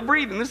 You're still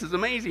breathing. This is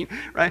amazing,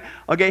 right?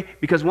 Okay,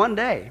 because one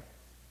day,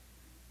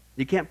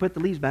 you can't put the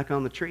leaves back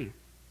on the tree.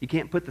 You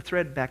can't put the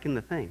thread back in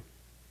the thing.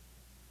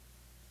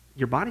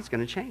 Your body's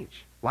going to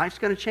change. Life's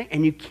going to change,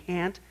 and you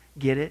can't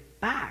get it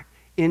back.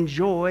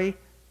 Enjoy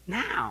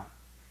now.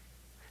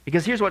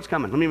 Because here's what's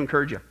coming. Let me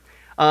encourage you.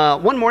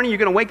 One morning, you're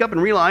going to wake up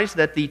and realize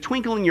that the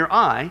twinkle in your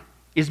eye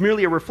is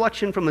merely a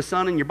reflection from the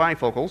sun in your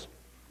bifocals.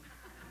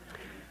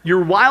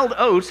 Your wild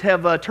oats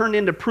have turned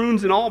into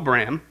prunes and all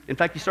bran. In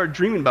fact, you start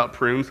dreaming about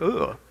prunes.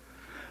 Ugh.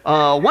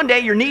 One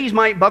day your knees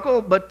might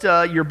buckle, but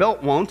your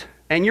belt won't.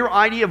 And your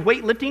idea of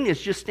weightlifting is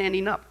just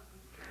standing up.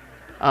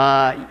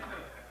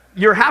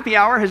 Your happy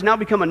hour has now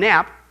become a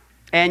nap.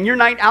 And your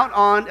night out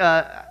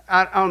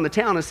on the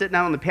town is sitting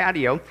out on the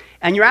patio.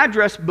 And your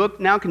address book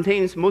now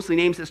contains mostly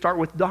names that start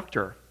with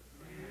doctor.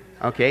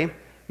 Okay?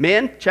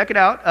 Men, check it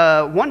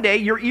out. One day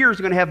your ears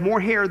are going to have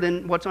more hair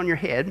than what's on your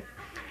head.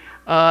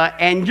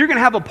 And you're going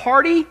to have a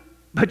party,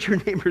 but your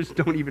neighbors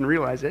don't even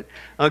realize it,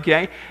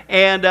 okay?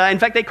 And in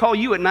fact, they call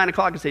you at 9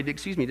 o'clock and say,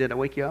 excuse me, did I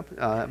wake you up?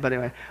 But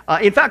anyway,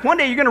 in fact, one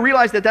day you're going to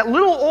realize that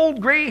little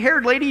old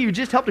gray-haired lady you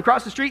just helped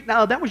across the street,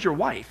 now that was your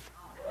wife,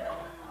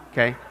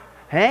 okay?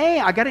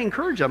 Hey, I got to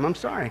encourage them, I'm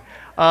sorry.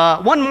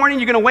 One morning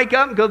you're going to wake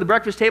up and go to the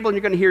breakfast table and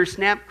you're going to hear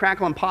snap,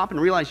 crackle, and pop and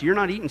realize you're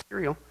not eating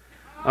cereal,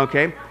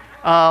 okay?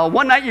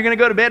 One night you're going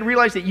to go to bed and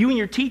realize that you and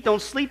your teeth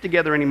don't sleep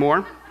together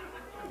anymore.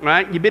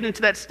 Right? You bit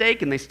into that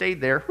steak and they stayed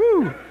there.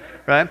 Whew.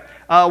 Right?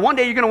 One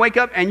day you're going to wake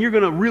up and you're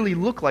going to really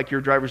look like your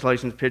driver's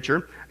license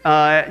picture.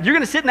 You're going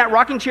to sit in that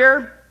rocking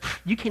chair.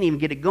 You can't even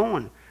get it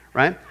going.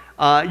 Right?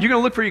 You're going to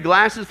look for your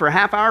glasses for a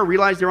half hour,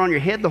 realize they're on your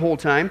head the whole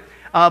time.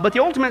 But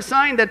the ultimate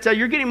sign that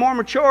you're getting more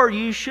mature,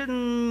 you're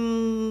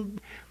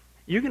going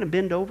to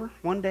bend over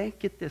one day.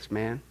 Get this,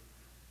 man.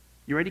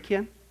 You ready,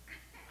 kid?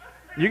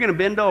 You're going to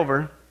bend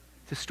over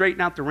to straighten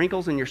out the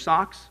wrinkles in your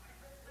socks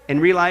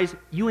and realize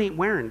you ain't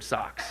wearing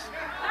socks.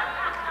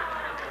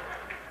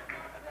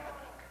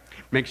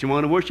 Makes you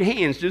want to wash your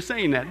hands just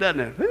saying that,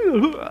 doesn't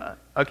it?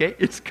 Okay,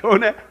 it's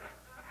going to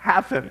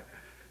happen.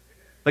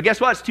 But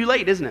guess what? It's too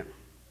late, isn't it?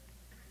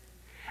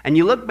 And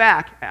you look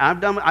back,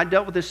 I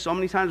dealt with this so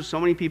many times with so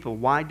many people.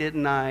 Why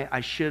didn't I? I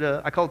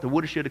shoulda. I call it the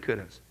woulda, shoulda,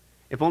 couldas.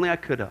 If only I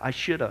coulda. I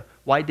shoulda.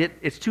 Why did?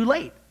 It's too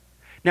late.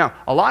 Now,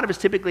 a lot of us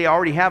typically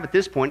already have at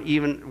this point,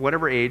 even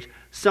whatever age,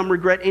 some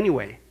regret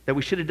anyway, that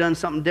we should have done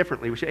something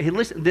differently. Hey,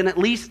 listen, then at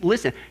least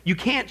listen. You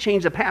can't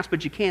change the past,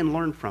 but you can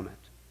learn from it.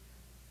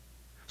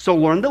 So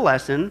learn the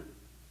lesson,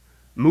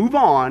 move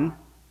on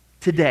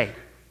today.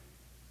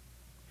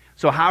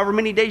 So however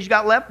many days you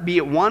got left, be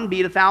it 1, be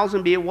it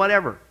 1,000, be it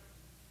whatever,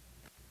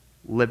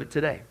 live it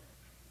today.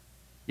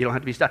 You don't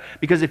have to be stuck.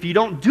 Because if you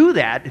don't do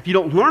that, if you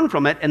don't learn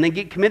from it and then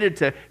get committed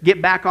to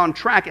get back on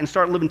track and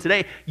start living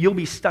today, you'll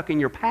be stuck in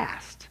your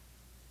past.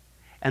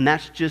 And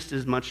that's just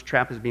as much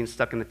trap as being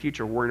stuck in the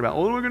future, worrying about,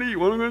 what am I going to eat,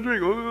 what am I going to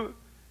drink,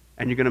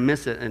 and you're going to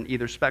miss it in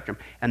either spectrum.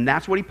 And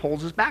that's what he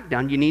pulls us back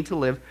down. You need to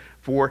live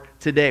for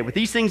today. With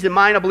these things in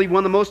mind, I believe one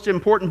of the most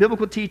important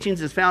biblical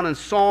teachings is found in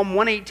Psalm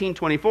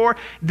 118:24.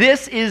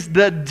 This is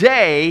the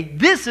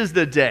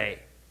day,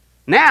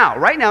 now,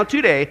 right now,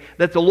 today,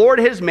 that the Lord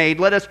has made.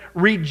 Let us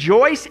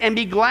rejoice and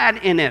be glad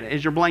in it.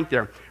 Is your blank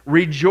there?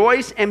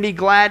 Rejoice and be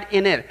glad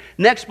in it.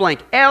 Next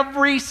blank,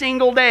 every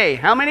single day.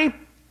 How many?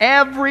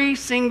 Every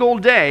single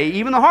day,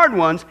 even the hard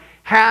ones,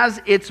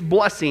 has its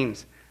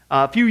blessings.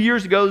 A few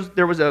years ago,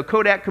 there was a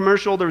Kodak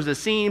commercial. There was a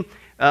scene,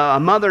 a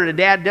mother and a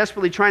dad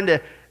desperately trying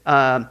to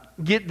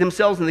get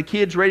themselves and the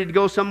kids ready to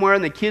go somewhere,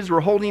 and the kids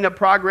were holding up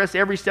progress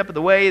every step of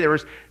the way. There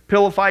was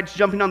pillow fights,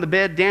 jumping on the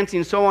bed, dancing,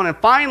 and so on. And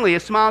finally, a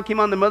smile came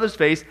on the mother's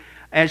face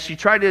as she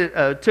took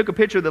a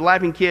picture of the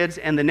laughing kids,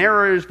 and the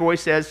narrator's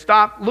voice says,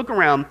 "Stop, look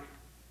around.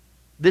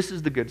 This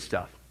is the good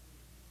stuff.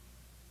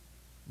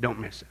 Don't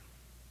miss it."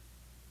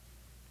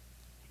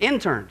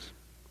 Interns.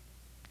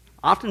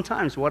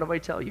 Oftentimes, what do I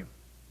tell you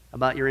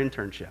about your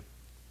internship?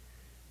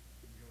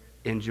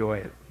 Enjoy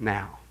it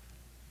now.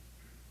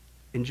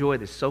 Enjoy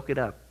this. Soak it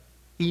up.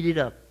 Eat it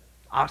up.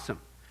 Awesome.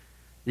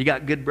 You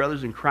got good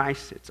brothers in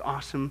Christ. It's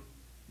awesome.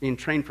 Being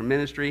trained for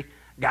ministry.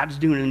 God's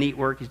doing a neat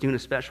work. He's doing a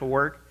special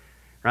work.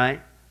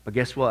 Right? But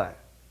guess what?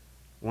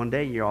 One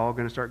day you're all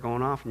going to start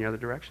going off in the other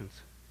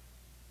directions.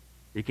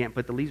 You can't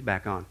put the leaves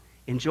back on.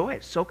 Enjoy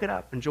it. Soak it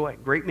up. Enjoy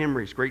it. Great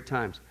memories. Great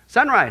times.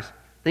 Sunrise.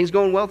 Things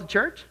going well at the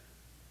church?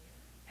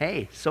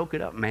 Hey, soak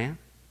it up, man.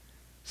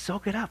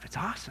 Soak it up. It's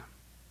awesome.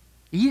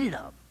 Eat it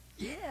up.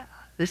 Yeah,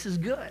 this is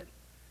good.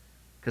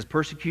 Because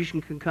persecution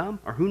can come,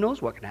 or who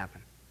knows what can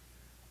happen.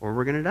 Or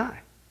we're going to die.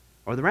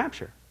 Or the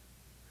rapture.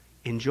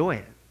 Enjoy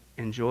it.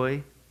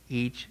 Enjoy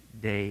each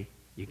day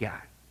you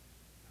got.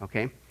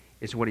 Okay?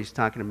 It's what he's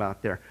talking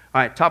about there.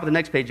 All right, top of the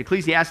next page.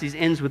 Ecclesiastes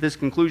ends with this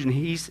conclusion.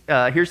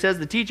 Here says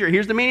the teacher,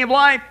 here's the meaning of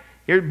life.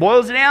 Here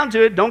boils it down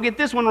to it. Don't get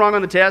this one wrong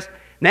on the test.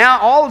 Now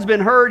all has been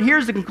heard.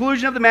 Here's the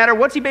conclusion of the matter.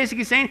 What's he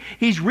basically saying?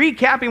 He's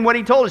recapping what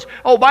he told us.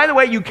 Oh, by the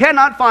way, you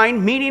cannot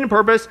find meaning and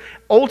purpose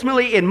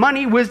ultimately in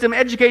money, wisdom,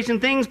 education,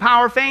 things,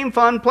 power, fame,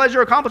 fun,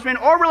 pleasure,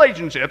 accomplishment, or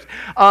relationships.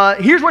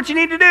 Here's what you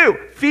need to do.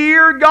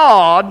 Fear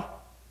God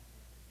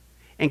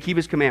and keep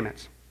his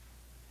commandments.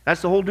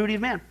 That's the whole duty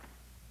of man.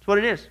 That's what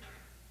it is.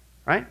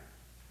 Right?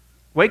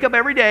 Wake up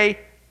every day.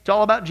 It's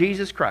all about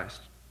Jesus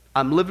Christ.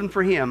 I'm living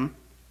for him,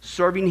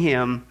 serving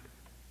him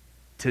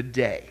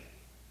today.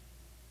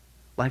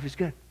 Life is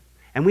good.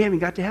 And we haven't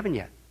got to heaven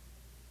yet.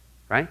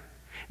 Right?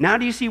 Now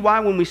do you see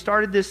why when we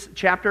started this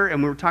chapter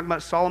and we were talking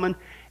about Solomon,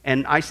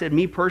 and I said,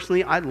 me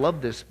personally, I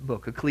love this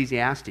book,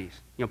 Ecclesiastes. You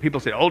know, people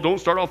say, oh, don't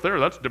start off there.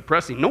 That's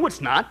depressing. No,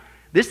 it's not.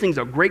 This thing's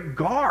a great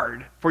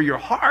guard for your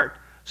heart,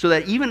 so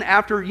that even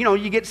after,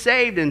 you get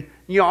saved, and,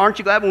 aren't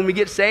you glad when we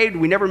get saved,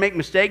 we never make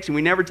mistakes, and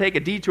we never take a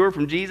detour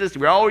from Jesus,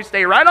 we always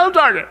stay right on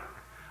target.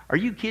 Are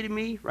you kidding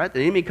me? Right?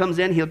 The enemy comes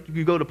in,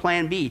 you go to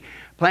plan B.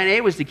 Plan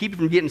A was to keep you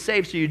from getting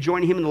saved, so you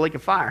join him in the lake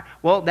of fire.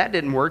 Well, that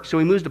didn't work, so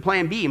he moves to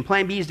plan B, and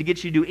plan B is to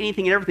get you to do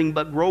anything and everything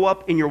but grow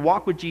up in your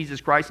walk with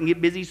Jesus Christ and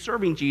get busy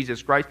serving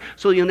Jesus Christ,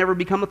 so you'll never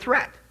become a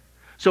threat.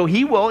 So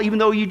he will, even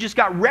though you just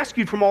got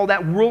rescued from all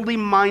that worldly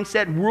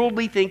mindset,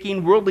 worldly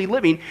thinking, worldly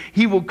living,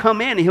 he will come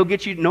in and he'll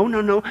get you,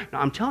 no,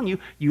 I'm telling you,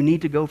 you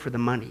need to go for the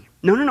money.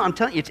 No, I'm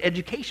telling you, it's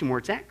education where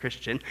it's at,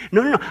 Christian.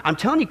 No, I'm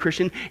telling you,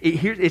 Christian,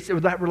 it's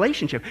that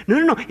relationship.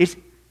 No, it's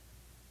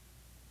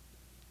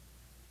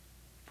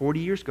 40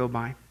 years go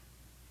by.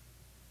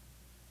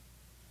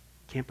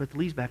 Can't put the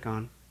leaves back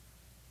on.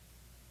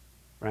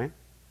 Right?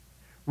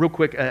 Real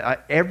quick,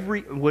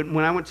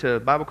 when I went to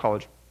Bible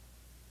college,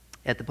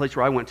 at the place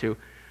where I went to,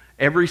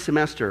 every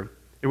semester,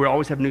 we would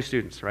always have new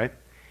students, right?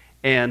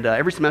 And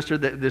every semester,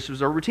 this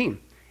was our routine.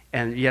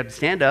 And you had to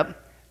stand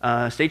up,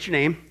 state your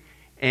name,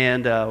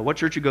 and what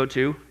church you go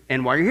to,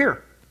 and why you're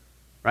here,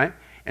 right?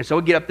 And so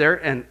we'd get up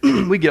there, and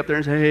we'd get up there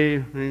and say, hey,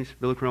 my name's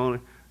Billy Crone,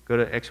 go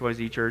to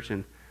XYZ church,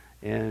 and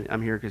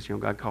I'm here because,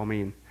 God called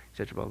me, and et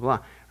cetera, blah, blah,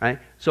 blah, right?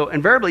 So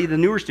invariably, the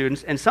newer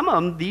students, and some of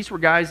them, these were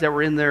guys that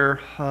were in their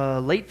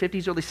late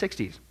 50s, early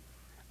 60s.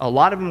 A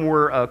lot of them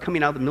were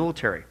coming out of the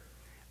military.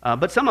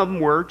 But some of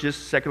them were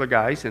just secular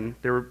guys, and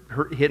they were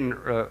hitting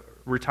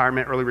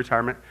retirement, early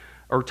retirement,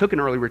 or took an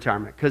early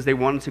retirement because they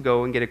wanted to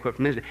go and get equipped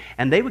for ministry.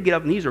 And they would get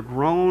up, and these are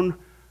grown,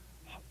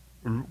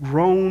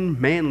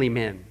 manly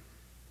men,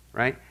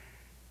 right?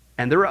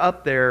 And they're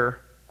up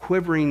there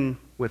quivering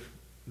with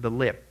the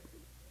lip,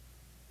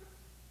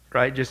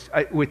 right? Just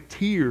with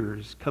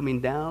tears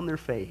coming down their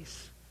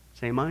face,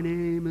 saying, my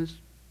name is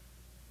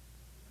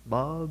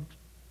Bob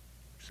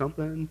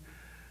something,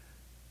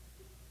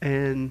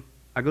 and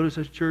I go to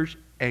such a church,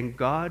 and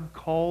God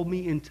called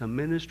me into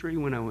ministry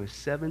when I was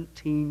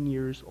 17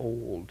 years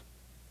old.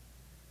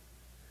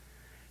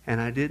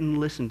 And I didn't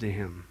listen to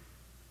him.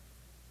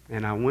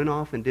 And I went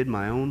off and did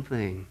my own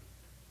thing.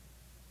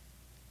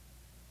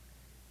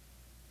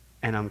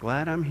 And I'm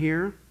glad I'm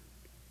here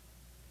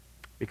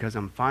because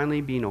I'm finally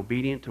being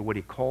obedient to what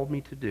he called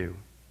me to do.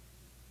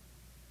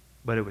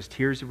 But it was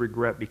tears of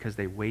regret because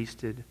they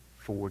wasted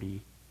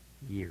 40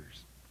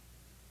 years.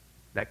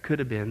 That could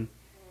have been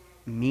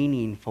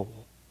meaningful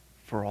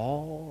for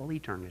all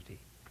eternity.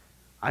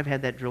 I've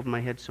had that drilled in my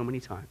head so many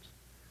times.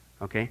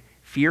 Okay?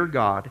 Fear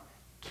God,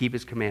 keep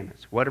his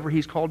commandments. Whatever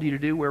he's called you to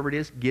do, wherever it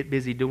is, get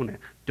busy doing it.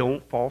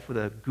 Don't fall for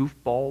the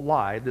goofball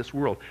lie of this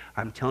world.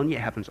 I'm telling you,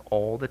 it happens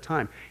all the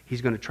time.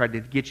 He's going to try to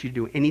get you to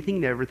do anything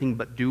and everything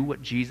but do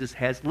what Jesus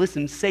has,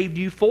 saved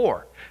you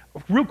for.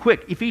 Real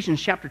quick,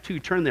 Ephesians chapter 2,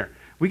 turn there.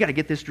 We got to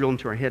get this drilled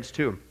into our heads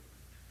too.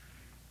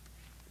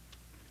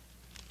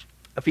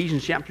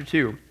 Ephesians chapter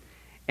 2.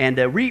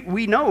 And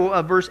we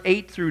know verse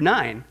 8 through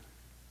 9,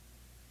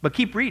 but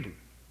keep reading.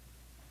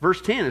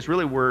 Verse 10 is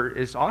really where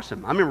it's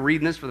awesome. I remember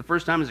reading this for the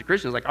first time as a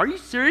Christian. I was like, are you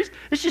serious?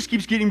 This just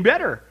keeps getting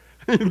better,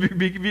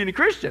 being a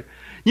Christian.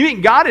 You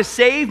mean God has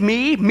saved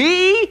me?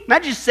 Me?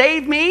 Not just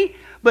saved me,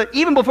 but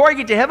even before I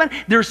get to heaven,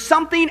 there's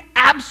something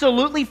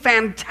absolutely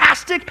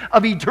fantastic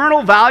of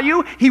eternal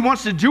value he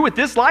wants to do with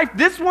this life.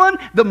 This one,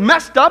 the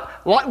messed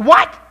up life.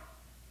 What?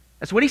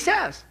 That's what he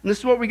says. And this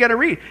is what we got to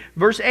read.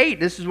 Verse 8,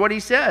 this is what he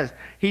says.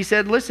 He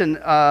said, listen,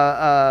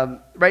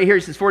 right here,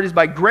 he says, for it is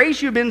by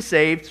grace you've been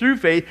saved through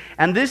faith,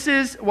 and this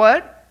is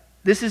what?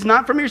 This is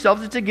not from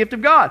yourselves, it's a gift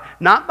of God,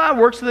 not by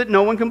works so that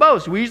no one can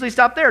boast. We usually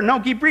stop there. No,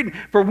 keep reading.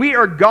 For we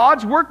are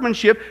God's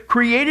workmanship,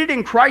 created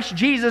in Christ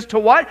Jesus to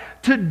what?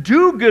 To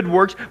do good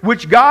works,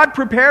 which God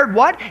prepared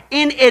what?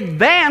 In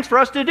advance for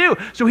us to do.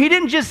 So he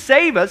didn't just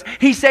save us,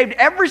 he saved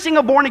every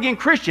single born-again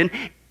Christian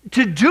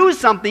to do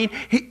something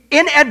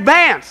in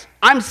advance.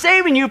 I'm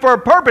saving you for a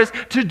purpose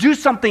to do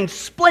something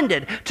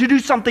splendid, to do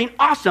something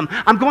awesome.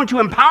 I'm going to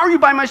empower you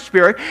by my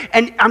Spirit,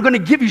 and I'm going to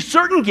give you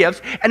certain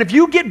gifts, and if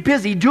you get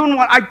busy doing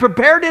what I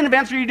prepared in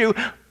advance for you to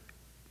do,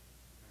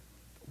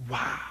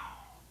 wow.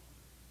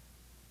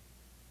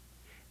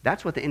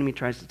 That's what the enemy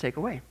tries to take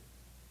away.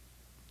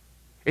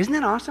 Isn't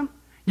that awesome?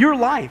 Your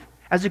life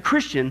as a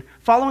Christian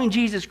following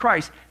Jesus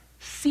Christ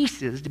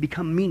ceases to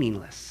become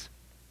meaningless.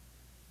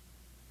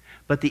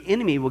 But the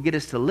enemy will get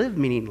us to live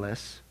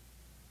meaningless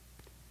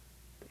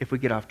if we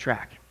get off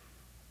track.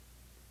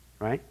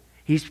 Right?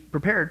 He's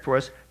prepared for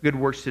us good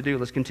works to do.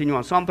 Let's continue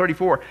on. Psalm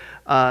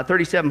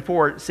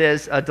 37:4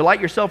 says,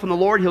 delight yourself in the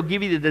Lord, he'll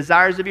give you the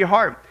desires of your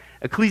heart.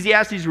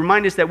 Ecclesiastes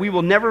reminds us that we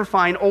will never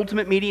find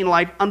ultimate meaning in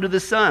life under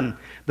the sun.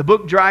 The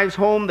book drives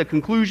home the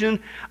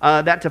conclusion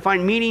that to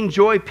find meaning,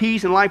 joy,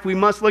 peace in life, we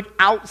must look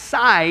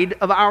outside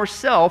of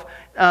ourselves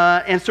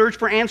and search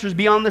for answers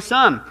beyond the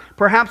sun.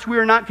 Perhaps we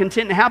are not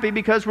content and happy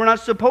because we're not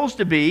supposed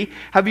to be.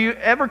 Have you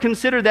ever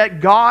considered that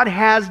God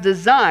has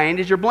designed,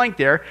 is your blank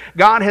there,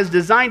 God has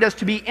designed us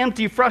to be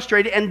empty,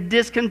 frustrated, and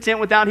discontent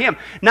without him.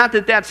 Not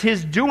that that's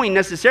his doing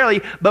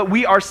necessarily, but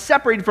we are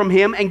separated from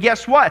him, and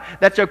guess what?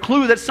 That's a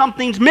clue that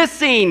something's missing.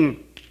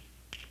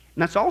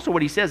 And that's also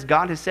what he says.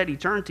 God has set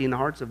eternity in the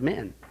hearts of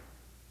men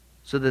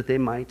so that they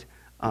might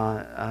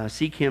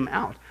seek him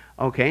out.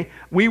 Okay?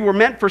 We were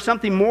meant for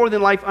something more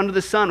than life under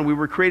the sun. We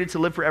were created to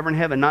live forever in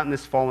heaven, not in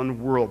this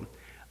fallen world.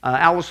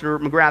 Alistair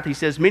McGrath, he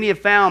says, many have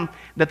found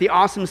that the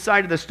awesome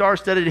sight of the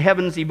star-studded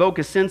heavens evoke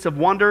a sense of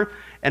wonder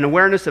and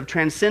awareness of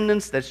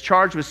transcendence that's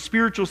charged with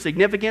spiritual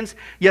significance,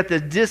 yet the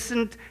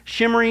distant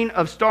shimmering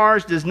of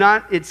stars does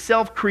not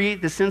itself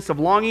create the sense of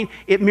longing.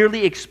 It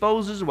merely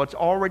exposes what's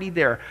already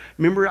there.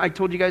 Remember I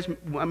told you guys,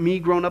 me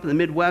growing up in the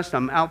Midwest,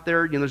 I'm out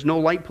there, there's no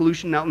light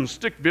pollution out in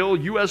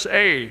Stickville,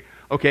 USA.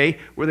 Okay,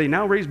 where they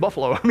now raise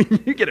buffalo. I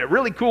mean, you get a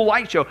really cool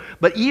light show.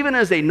 But even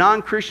as a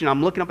non-Christian,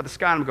 I'm looking up at the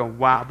sky and I'm going,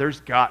 wow, there's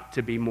got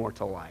to be more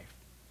to life.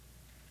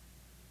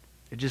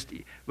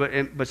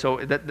 So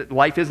that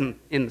life isn't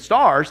in the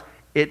stars.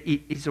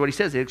 So what he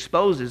says, it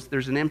exposes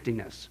there's an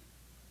emptiness,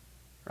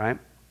 right?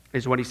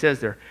 Is what he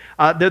says there.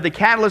 They're the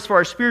catalyst for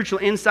our spiritual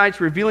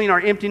insights, revealing our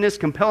emptiness,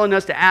 compelling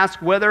us to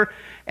ask whether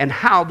and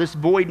how this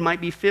void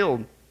might be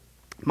filled.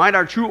 Might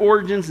our true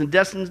origins and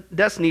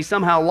destiny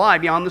somehow lie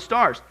beyond the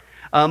stars?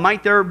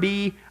 Might there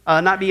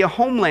not be a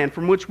homeland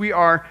from which we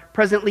are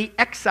presently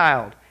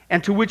exiled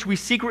and to which we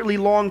secretly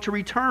long to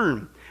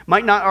return?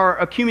 Might not our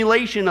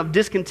accumulation of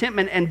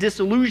discontentment and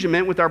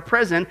disillusionment with our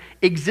present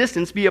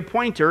existence be a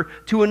pointer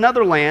to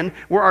another land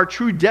where our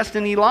true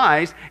destiny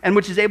lies and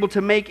which is able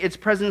to make its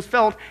presence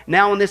felt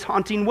now in this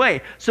haunting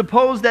way?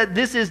 Suppose that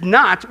this is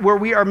not where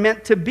we are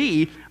meant to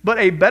be, but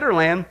a better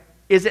land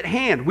is at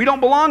hand. We don't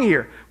belong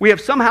here. We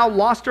have somehow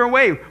lost our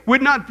way.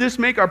 Would not this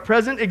make our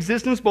present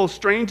existence both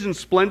strange and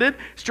splendid?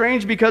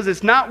 Strange because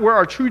it's not where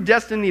our true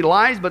destiny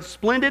lies, but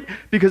splendid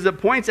because it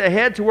points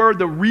ahead to where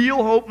the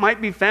real hope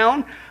might be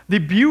found. The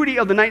beauty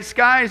of the night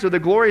skies or the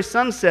glorious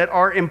sunset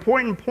are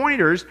important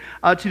pointers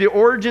to the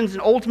origins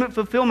and ultimate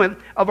fulfillment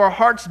of our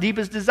heart's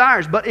deepest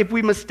desires. But if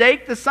we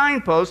mistake the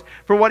signpost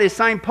for what is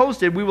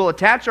signposted, we will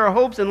attach our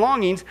hopes and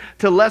longings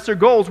to lesser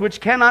goals which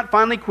cannot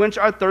finally quench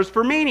our thirst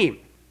for meaning.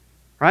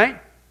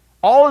 Right?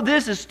 All of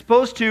this is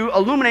supposed to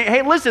illuminate,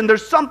 hey, listen,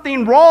 there's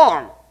something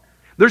wrong.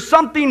 There's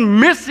something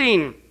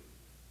missing.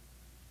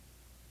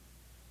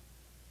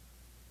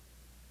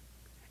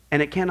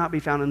 And it cannot be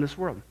found in this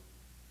world.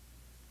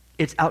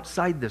 It's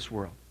outside this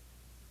world.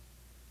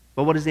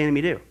 But what does the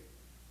enemy do?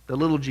 The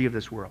little g of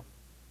this world.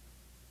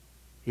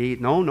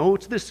 No,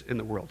 it's this in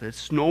the world.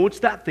 It's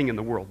that thing in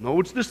the world. No,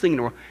 it's this thing in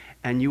the world.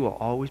 And you will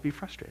always be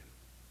frustrated.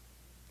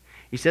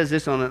 He says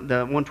this on the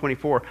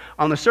 124.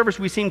 On the surface,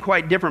 we seem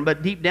quite different,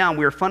 but deep down,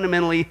 we are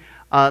fundamentally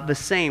the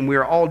same. We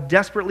are all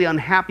desperately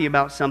unhappy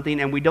about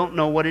something, and we don't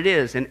know what it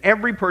is. In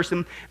every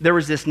person, there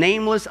is this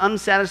nameless,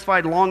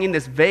 unsatisfied longing,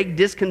 this vague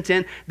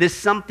discontent, this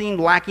something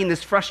lacking,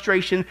 this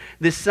frustration,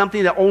 this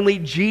something that only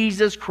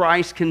Jesus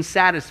Christ can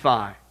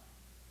satisfy.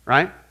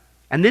 Right?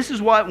 And this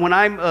is what, when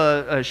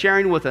I'm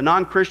sharing with a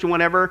non-Christian,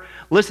 whatever,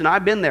 listen,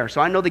 I've been there, so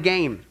I know the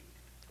game.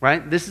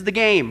 Right? This is the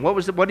game.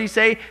 What did he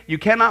say? You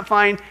cannot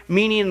find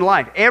meaning in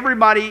life.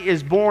 Everybody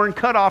is born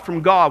cut off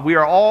from God. We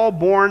are all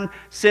born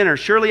sinners.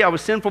 Surely I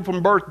was sinful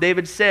from birth,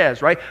 David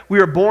says, right? We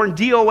are born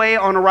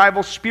DOA on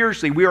arrival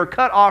spiritually. We are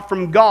cut off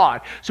from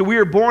God. So we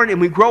are born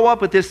and we grow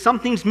up with this,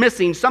 something's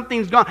missing,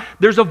 something's gone.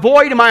 There's a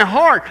void in my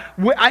heart.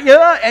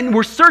 And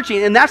we're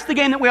searching, and that's the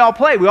game that we all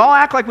play. We all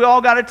act like we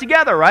all got it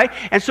together, right?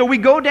 And so we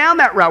go down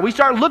that route. We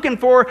start looking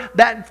for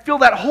that, fill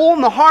that hole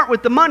in the heart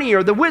with the money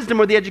or the wisdom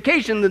or the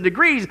education, the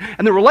degrees,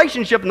 and the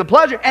relationship and the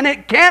pleasure, and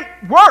it can't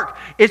work.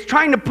 It's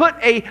trying to put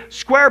a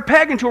square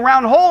peg into a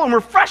round hole, and we're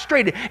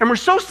frustrated, and we're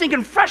so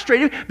stinking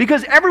frustrated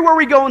because everywhere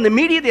we go in the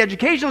media, the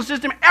educational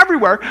system,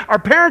 everywhere, our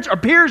parents, our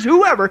peers,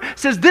 whoever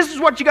says this is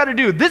what you got to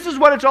do, this is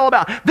what it's all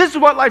about, this is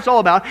what life's all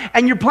about,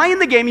 and you're playing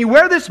the game, you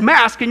wear this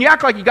mask, and you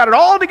act like you got it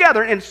all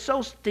together, and it's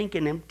so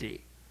stinking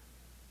empty.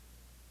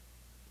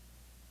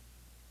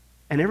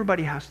 And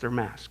everybody has their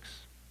masks.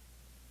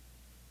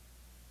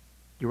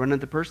 You run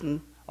into the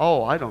person,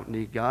 oh, I don't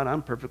need God.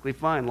 I'm perfectly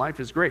fine. Life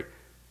is great.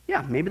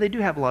 Yeah, maybe they do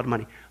have a lot of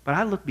money. But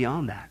I look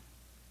beyond that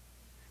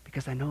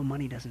because I know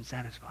money doesn't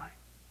satisfy.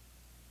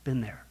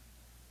 Been there.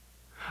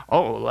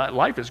 Oh,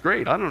 life is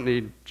great. I don't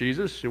need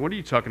Jesus. What are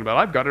you talking about?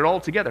 I've got it all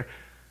together.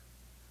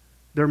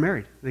 They're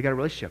married. They got a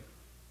relationship.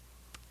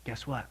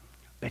 Guess what?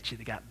 Bet you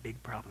they got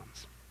big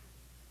problems.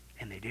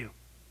 And they do.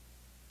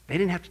 They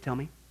didn't have to tell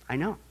me. I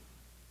know.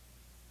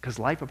 Because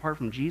life apart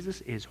from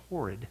Jesus is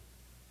horrid.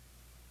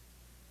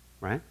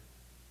 Right?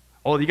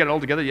 Oh, you got it all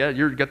together? Yeah,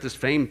 you got this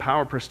fame,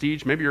 power,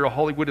 prestige. Maybe you're a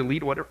Hollywood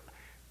elite, whatever.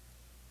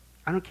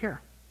 I don't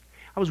care.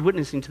 I was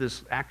witnessing to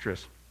this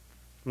actress,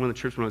 one of the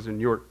trips when I was in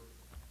New York.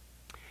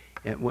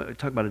 And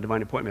talk about a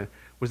divine appointment.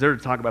 Was there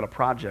to talk about a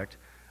project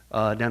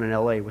down in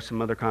L.A. with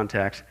some other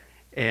contacts.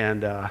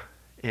 And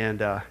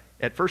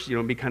at first,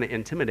 it'd be kind of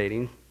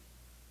intimidating,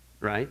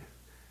 right?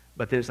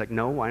 But then it's like,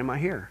 no, why am I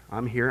here?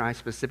 I'm here. I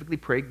specifically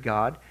prayed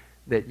God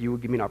that you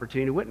would give me an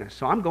opportunity to witness.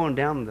 So I'm going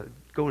down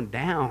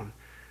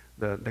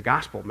the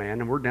gospel, man,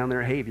 and we're down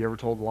there, hey, have you ever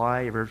told a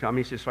lie?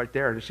 It's just right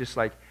there, and it's just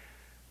like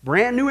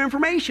brand new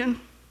information.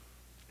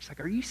 It's like,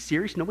 are you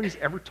serious? Nobody's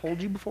ever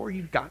told you before?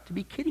 You've got to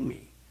be kidding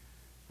me,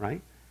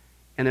 right?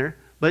 And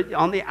But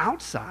on the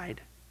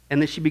outside, and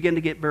then she began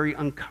to get very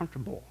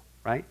uncomfortable,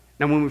 right?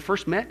 Now, when we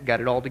first met,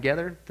 got it all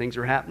together, things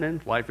are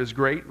happening, life is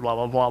great, blah,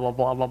 blah, blah, blah,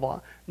 blah, blah,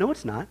 blah. No,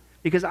 it's not,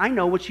 because I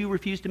know what you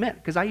refuse to admit,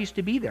 because I used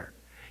to be there.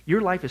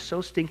 Your life is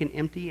so stinking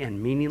empty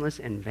and meaningless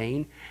and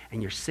vain,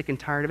 and you're sick and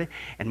tired of it.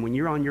 And when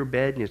you're on your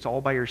bed and it's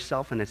all by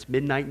yourself and it's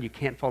midnight and you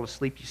can't fall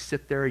asleep, you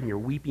sit there and you're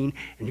weeping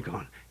and you're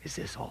going, is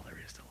this all there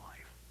is to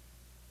life?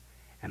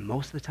 And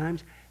most of the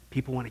times,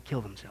 people want to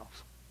kill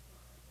themselves.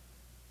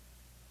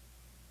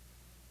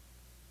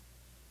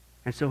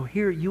 And so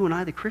here, you and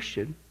I, the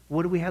Christian,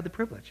 what do we have the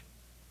privilege?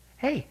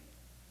 Hey,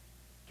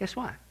 guess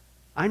what?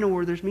 I know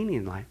where there's meaning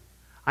in life.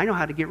 I know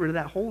how to get rid of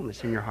that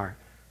holeness in your heart.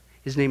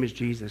 His name is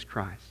Jesus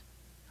Christ.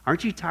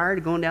 Aren't you tired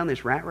of going down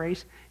this rat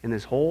race in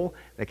this hole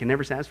that can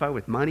never satisfy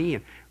with money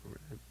and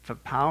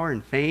power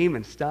and fame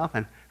and stuff?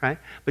 And right?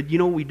 But you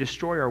know, we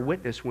destroy our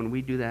witness when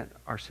we do that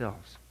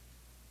ourselves,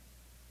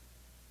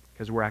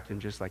 because we're acting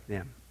just like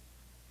them.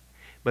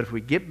 But if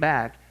we get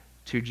back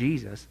to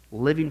Jesus,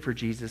 living for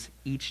Jesus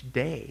each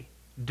day,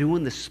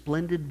 doing the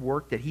splendid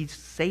work that He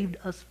saved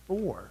us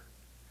for,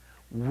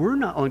 we're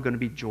not only going to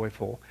be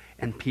joyful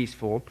and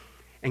peaceful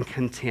and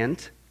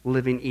content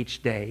living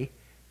each day,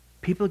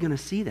 people are going to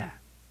see that.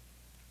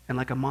 And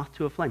like a moth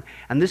to a flame.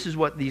 And this is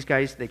what these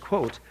guys, they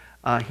quote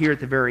here at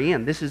the very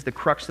end. This is the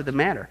crux of the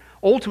matter.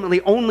 Ultimately,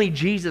 only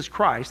Jesus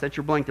Christ, that's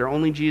your blank there,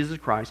 only Jesus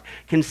Christ,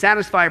 can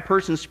satisfy a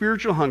person's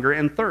spiritual hunger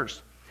and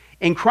thirst.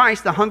 In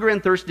Christ, the hunger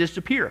and thirst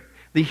disappear.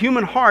 The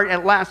human heart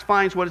at last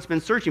finds what it's been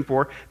searching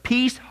for: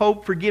 peace,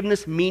 hope,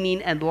 forgiveness,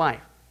 meaning, and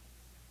life.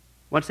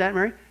 What's that,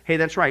 Mary? Hey,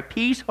 that's right.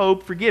 Peace,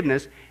 hope,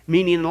 forgiveness,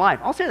 meaning, and life.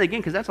 I'll say that again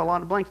because that's a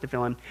lot of blanks to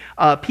fill in.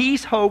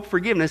 Peace, hope,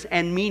 forgiveness,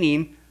 and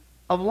meaning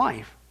of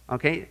life.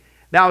 Okay?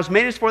 Thou hast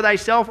made us for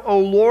thyself, O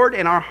Lord,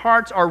 and our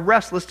hearts are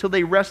restless till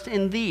they rest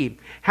in thee.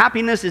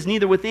 Happiness is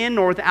neither within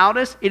nor without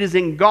us. It is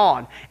in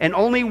God. And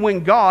only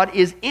when God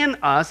is in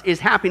us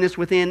is happiness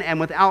within and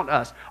without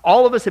us.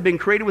 All of us have been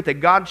created with a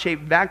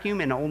God-shaped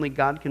vacuum, and only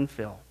God can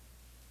fill.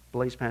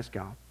 Blaise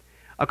Pascal.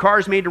 A car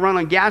is made to run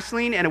on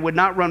gasoline, and it would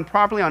not run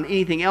properly on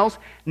anything else.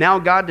 Now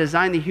God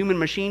designed the human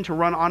machine to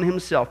run on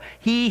Himself.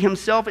 He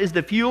Himself is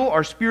the fuel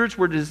our spirits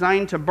were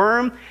designed to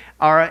burn,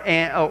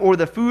 or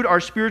the food our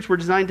spirits were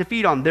designed to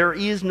feed on. There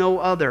is no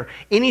other.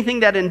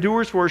 Anything that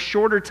endures for a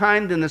shorter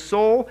time than the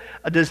soul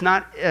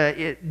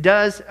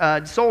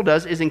soul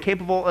does is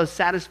incapable of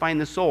satisfying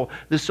the soul.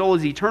 The soul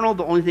is eternal.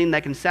 The only thing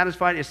that can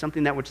satisfy it is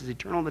something that which is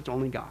eternal. That's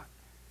only God.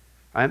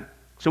 Right?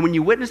 So when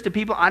you witness to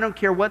people, I don't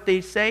care what they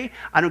say,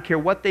 I don't care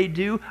what they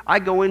do, I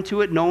go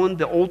into it knowing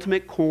the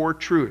ultimate core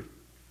truth.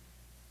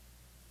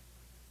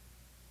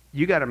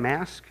 You got a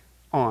mask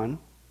on.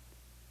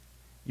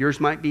 Yours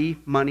might be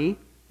money,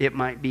 it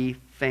might be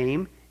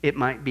fame, it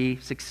might be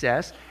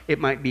success, it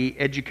might be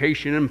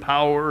education and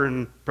power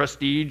and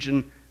prestige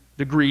and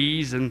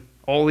degrees and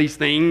all these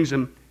things,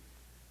 and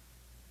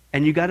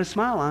you got a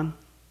smile on.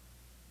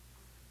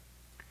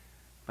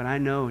 But I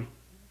know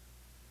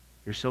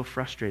you're so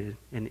frustrated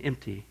and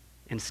empty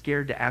and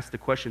scared to ask the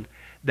question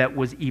that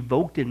was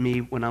evoked in me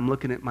when I'm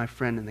looking at my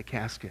friend in the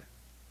casket.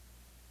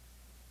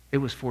 It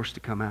was forced to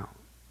come out.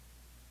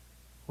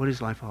 What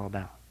is life all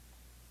about?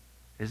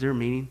 Is there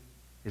meaning?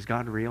 Is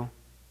God real?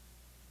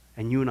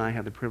 And you and I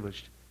have the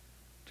privilege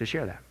to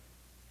share that.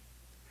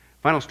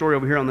 Final story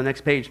over here on the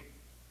next page.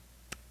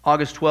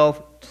 August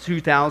 12th,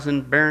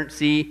 2000, Barents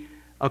Sea,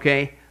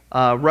 okay.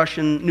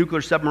 Russian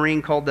nuclear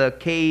submarine called the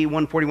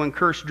K-141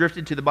 Kursk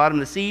drifted to the bottom of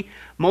the sea.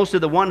 Most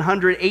of the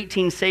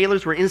 118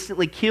 sailors were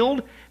instantly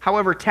killed.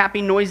 However,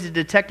 tapping noises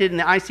detected in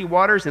the icy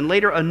waters, and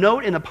later a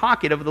note in the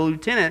pocket of the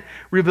lieutenant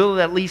revealed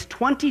that at least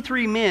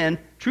 23 men,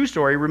 true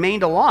story,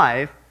 remained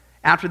alive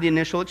after the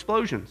initial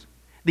explosions.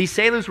 These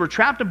sailors were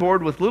trapped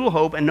aboard with little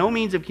hope and no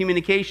means of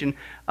communication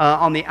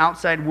on the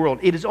outside world.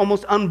 It is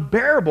almost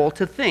unbearable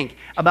to think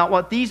about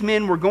what these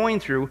men were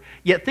going through,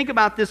 yet think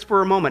about this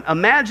for a moment.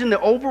 Imagine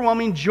the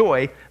overwhelming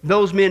joy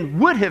those men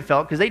would have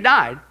felt, because they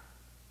died,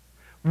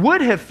 would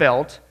have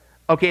felt,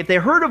 okay, if they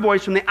heard a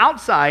voice from the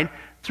outside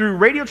through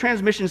radio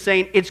transmission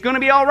saying, it's going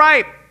to be all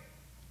right.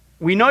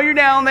 We know you're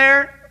down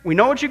there. We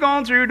know what you're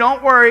going through.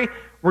 Don't worry.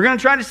 We're going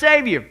to try to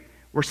save you.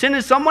 We're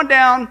sending someone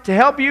down to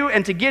help you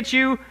and to get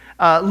you.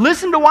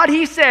 Listen to what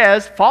he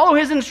says, follow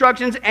his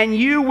instructions, and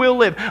you will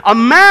live.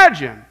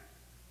 Imagine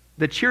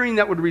the cheering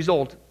that would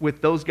result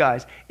with those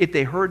guys if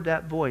they heard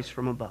that voice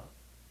from above.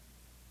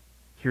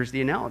 Here's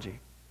the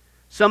analogy.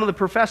 Some of the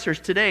professors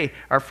today,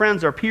 our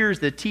friends, our peers,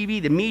 the TV,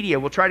 the media,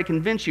 will try to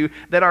convince you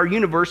that our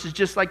universe is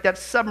just like that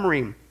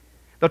submarine.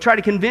 They'll try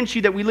to convince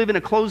you that we live in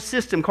a closed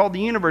system called the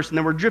universe and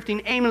that we're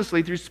drifting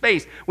aimlessly through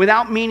space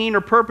without meaning or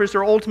purpose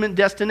or ultimate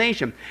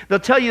destination. They'll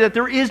tell you that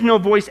there is no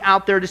voice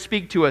out there to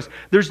speak to us.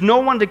 There's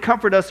no one to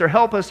comfort us or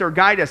help us or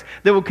guide us.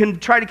 They will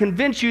try to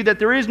convince you that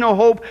there is no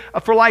hope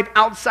for life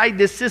outside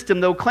this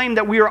system. They'll claim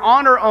that we are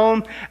on our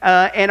own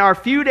and our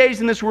few days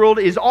in this world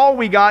is all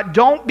we got.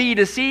 Don't be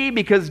deceived,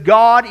 because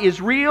God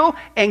is real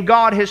and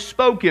God has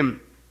spoken.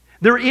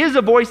 There is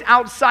a voice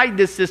outside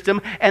this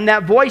system, and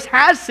that voice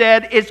has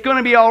said it's going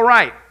to be all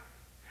right.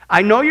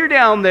 I know you're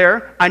down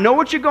there. I know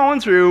what you're going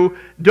through.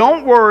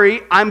 Don't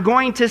worry. I'm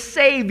going to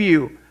save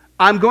you.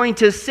 I'm going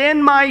to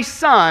send my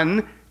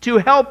son to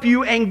help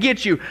you and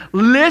get you.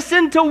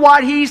 Listen to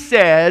what he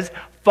says.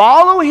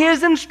 Follow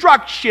his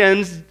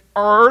instructions,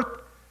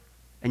 earth,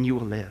 and you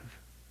will live.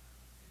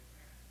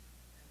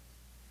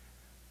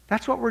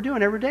 That's what we're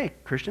doing every day,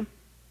 Christian.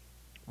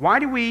 Why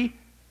do we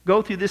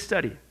go through this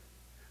study?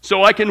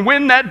 So I can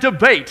win that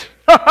debate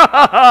with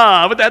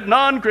that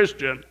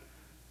non-Christian.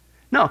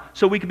 No,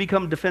 so we can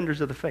become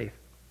defenders of the faith.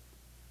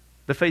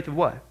 The faith of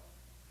what?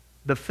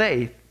 The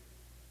faith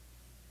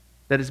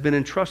that has been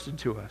entrusted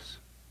to us.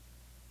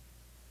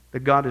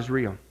 That God is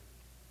real.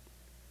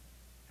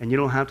 And you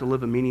don't have to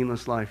live a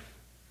meaningless life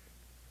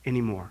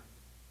anymore.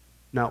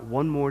 Not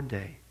one more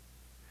day.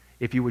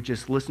 If you would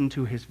just listen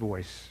to his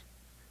voice.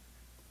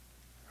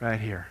 Right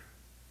here.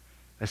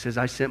 That says,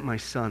 I sent my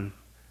son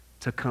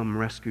to come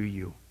rescue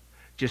you.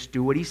 Just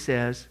do what he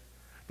says.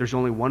 There's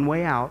only one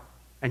way out.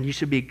 And you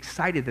should be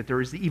excited that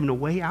there is even a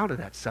way out of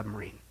that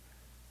submarine.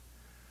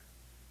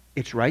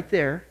 It's right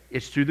there.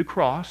 It's through the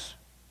cross.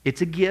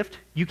 It's a gift.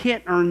 You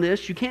can't earn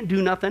this. You can't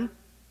do nothing.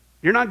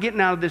 You're not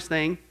getting out of this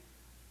thing.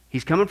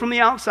 He's coming from the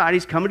outside.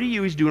 He's coming to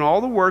you. He's doing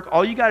all the work.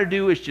 All you got to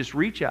do is just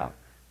reach out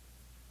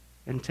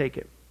and take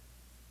it.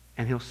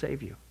 And he'll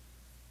save you.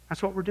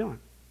 That's what we're doing.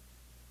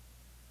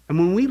 And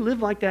when we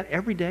live like that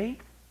every day,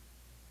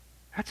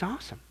 that's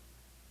awesome.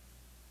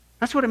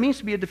 That's what it means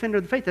to be a defender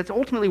of the faith. That's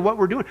ultimately what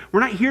we're doing. We're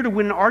not here to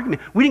win an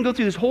argument. We didn't go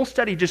through this whole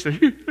study just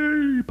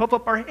to puff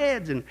up our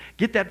heads and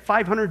get that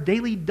 500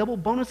 daily double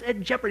bonus at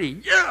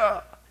Jeopardy.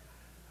 Yeah!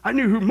 I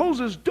knew who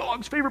Moses'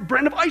 dog's favorite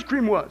brand of ice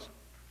cream was.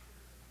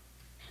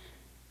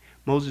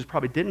 Moses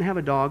probably didn't have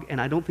a dog, and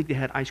I don't think they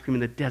had ice cream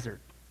in the desert.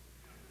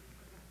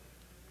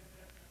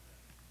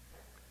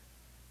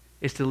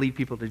 It's to lead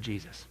people to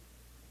Jesus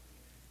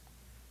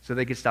so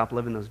they could stop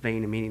living those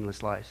vain and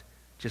meaningless lives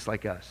just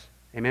like us.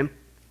 Amen?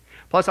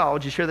 Plus, I'll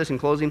just share this in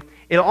closing.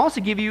 It'll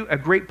also give you a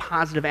great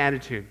positive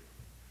attitude.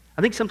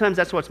 I think sometimes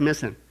that's what's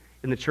missing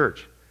in the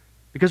church.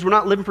 Because we're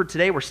not living for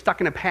today, we're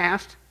stuck in the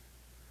past.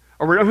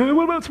 Or we're, hey,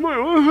 what about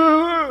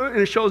tomorrow?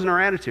 And it shows in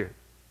our attitude.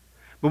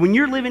 But when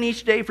you're living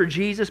each day for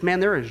Jesus, man,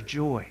 there is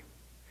joy.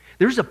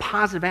 There's a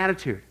positive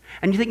attitude.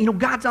 And you think,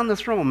 God's on the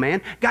throne,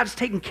 man. God's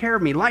taking care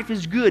of me. Life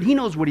is good. He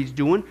knows what he's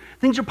doing.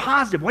 Things are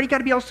positive. Why do you got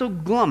to be all so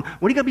glum?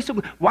 Why do you got to be so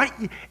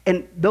glum?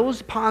 And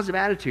those positive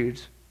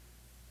attitudes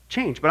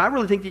change. But I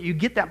really think that you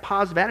get that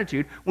positive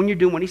attitude when you're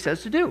doing what he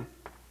says to do.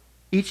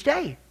 Each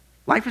day.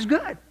 Life is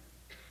good.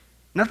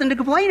 Nothing to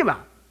complain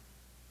about.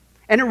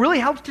 And it really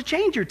helps to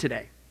change your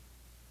today.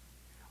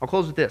 I'll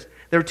close with this.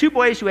 There were two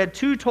boys who had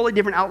two totally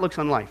different outlooks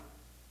on life.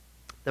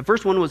 The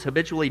first one was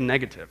habitually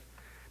negative.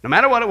 No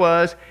matter what it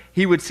was,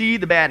 he would see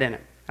the bad in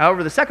it.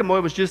 However, the second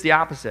boy was just the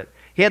opposite.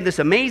 He had this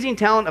amazing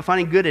talent of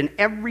finding good in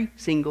every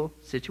single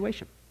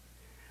situation.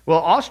 Well,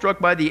 awestruck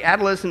by the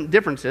adolescent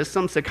differences,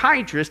 some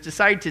psychiatrists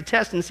decided to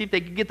test and see if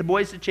they could get the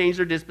boys to change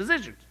their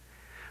dispositions.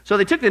 So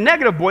they took the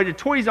negative boy to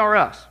Toys R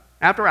Us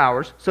after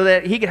hours so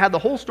that he could have the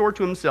whole store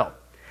to himself.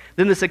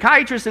 Then the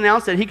psychiatrist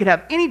announced that he could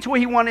have any toy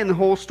he wanted in the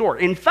whole store.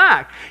 In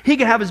fact, he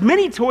could have as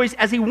many toys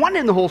as he wanted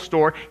in the whole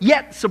store,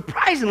 yet,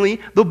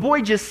 surprisingly, the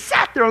boy just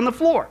sat there on the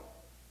floor.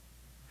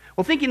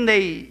 Well, thinking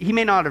he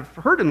may not have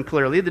heard him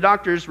clearly, the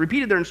doctors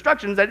repeated their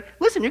instructions that,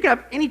 listen, you can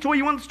have any toy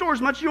you want in the store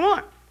as much as you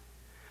want.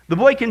 The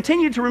boy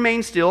continued to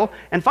remain still,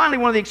 and finally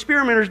one of the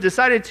experimenters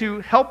decided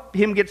to help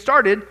him get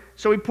started,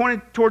 so he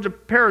pointed towards a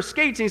pair of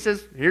skates, and he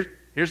says,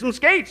 here's some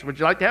skates. Would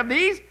you like to have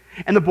these?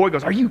 And the boy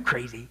goes, are you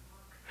crazy?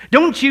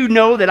 Don't you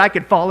know that I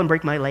could fall and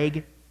break my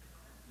leg?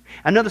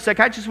 Another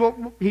psychiatrist,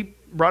 well, he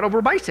brought over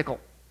a bicycle.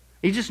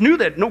 He just knew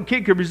that no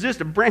kid could resist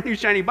a brand new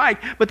shiny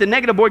bike, but the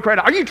negative boy cried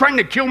out, are you trying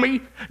to kill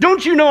me?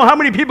 Don't you know how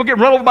many people get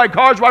run over by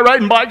cars while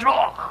riding bikes?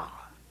 Oh.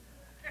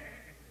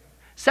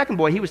 Second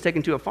boy, he was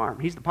taken to a farm.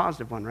 He's the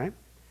positive one, right?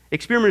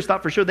 Experimenters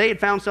thought for sure they had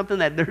found something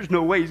that there's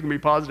no way he's going to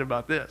be positive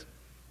about this,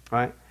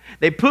 right?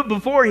 They put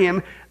before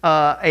him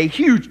a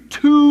huge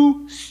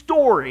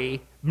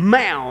 2-story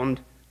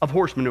mound of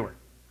horse manure.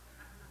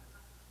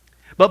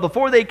 But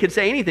before they could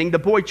say anything, the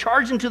boy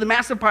charged into the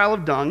massive pile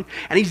of dung,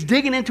 and he's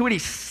digging into it.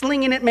 He's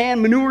slinging it,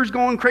 man. Manure's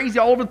going crazy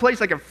all over the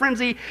place like a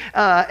frenzy.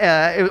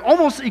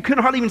 Almost, you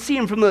couldn't hardly even see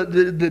him from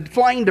the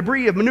flying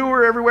debris of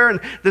manure everywhere.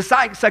 And the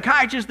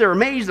psychiatrists, they're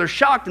amazed, they're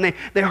shocked, and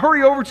they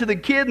hurry over to the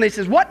kid, and they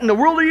says, what in the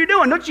world are you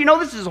doing? Don't you know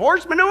this is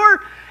horse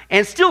manure?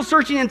 And still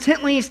searching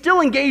intently,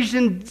 still engaged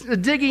in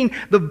digging,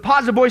 the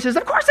positive boy says,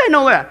 of course I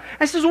know that.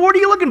 I says, well, what are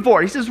you looking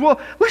for? He says, well,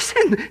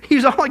 listen.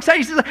 He's all excited.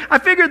 He says, I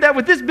figured that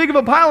with this big of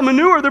a pile of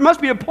manure, there must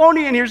be a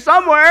pony in here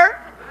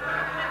somewhere.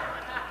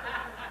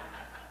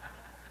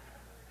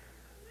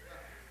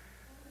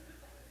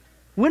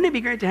 Wouldn't it be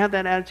great to have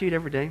that attitude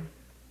every day?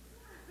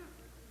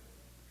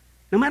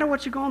 No matter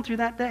what you're going through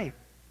that day,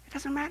 it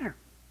doesn't matter.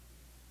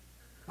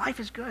 Life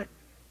is good.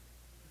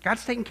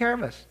 God's taking care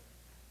of us.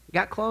 You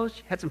got clothes,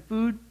 you had some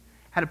food,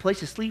 had a place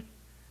to sleep.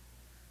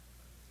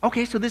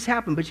 Okay, so this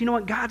happened, but you know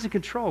what? God's in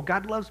control.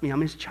 God loves me. I'm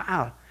his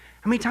child.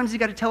 How many times has he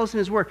got to tell us in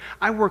his word,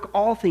 I work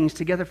all things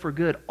together for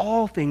good,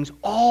 all things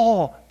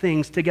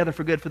together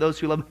for good for those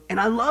who love him, and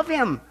I love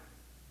him.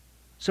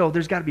 So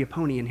there's got to be a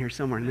pony in here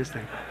somewhere in this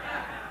thing,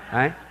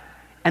 right?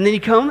 And then you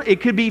come, it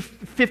could be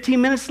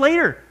 15 minutes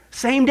later,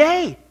 same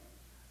day.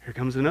 Here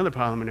comes another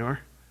pile of manure.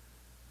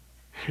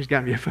 There's got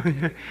to be a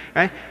pony,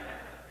 right?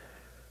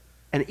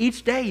 And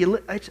each day,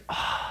 it's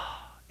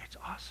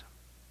awesome.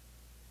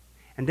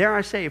 And dare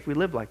I say, if we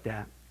live like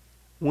that,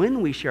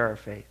 when we share our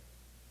faith,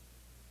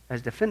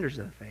 as defenders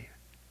of the faith,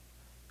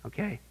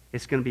 okay,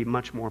 it's going to be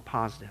much more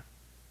positive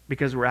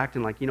because we're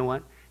acting like, you know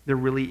what? There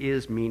really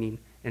is meaning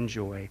and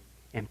joy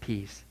and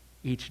peace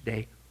each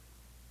day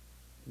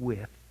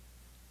with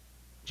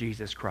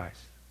Jesus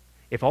Christ.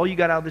 If all you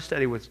got out of this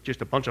study was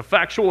just a bunch of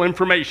factual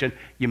information,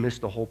 you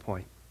missed the whole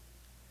point.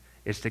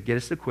 It's to get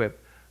us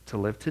equipped to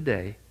live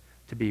today,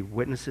 to be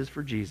witnesses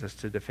for Jesus,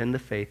 to defend the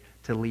faith,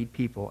 to lead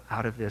people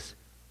out of this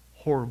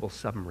horrible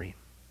submarine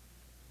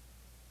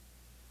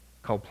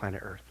called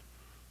planet Earth.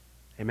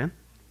 Amen?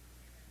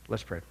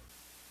 Let's pray.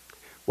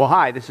 Well,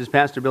 hi, this is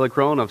Pastor Billy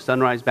Crone of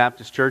Sunrise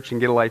Baptist Church and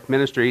Get a Life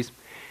Ministries,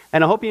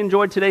 and I hope you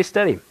enjoyed today's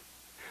study.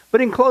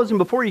 But in closing,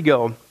 before you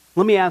go,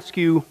 let me ask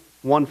you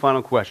one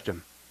final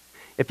question.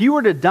 If you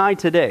were to die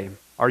today,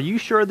 are you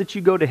sure that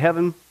you go to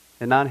heaven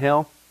and not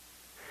hell?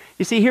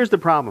 You see, here's the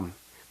problem.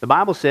 The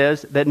Bible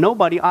says that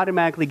nobody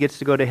automatically gets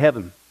to go to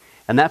heaven,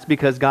 and that's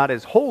because God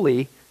is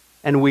holy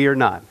and we are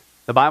not.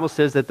 The Bible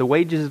says that the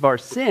wages of our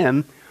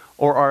sin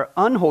or our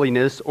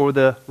unholiness or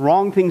the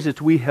wrong things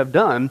that we have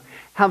done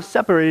have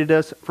separated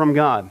us from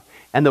God.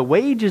 And the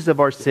wages of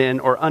our sin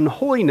or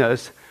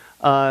unholiness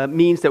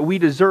means that we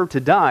deserve to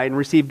die and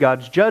receive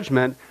God's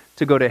judgment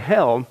to go to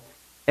hell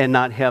and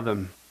not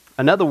heaven.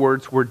 In other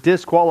words, we're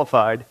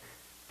disqualified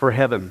for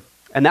heaven.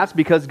 And that's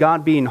because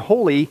God being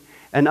holy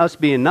and us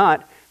being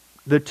not,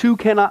 the two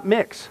cannot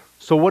mix.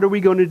 So what are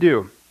we going to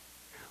do?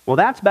 Well,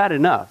 that's bad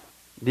enough.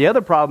 The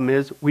other problem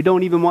is we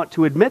don't even want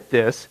to admit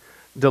this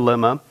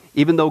dilemma,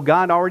 even though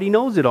God already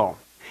knows it all.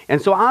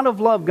 And so out of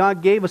love,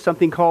 God gave us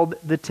something called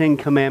the 10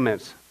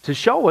 Commandments to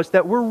show us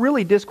that we're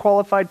really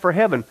disqualified for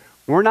heaven.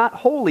 We're not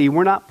holy,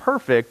 we're not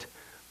perfect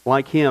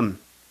like Him.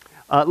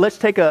 Let's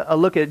take a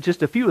look at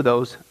just a few of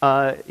those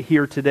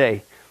here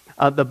today.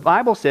 The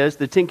Bible says,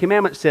 the 10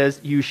 Commandments says,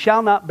 you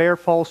shall not bear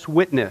false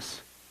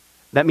witness.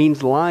 That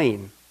means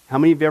lying. How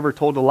many of you ever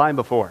told a lie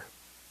before?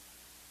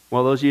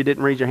 Well, those of you who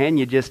didn't raise your hand,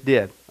 you just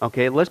did.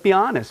 Okay, let's be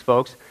honest,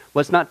 folks.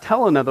 Let's not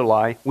tell another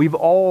lie. We've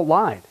all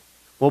lied.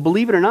 Well,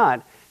 believe it or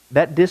not,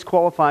 that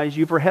disqualifies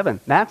you for heaven.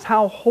 That's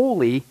how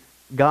holy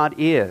God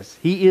is.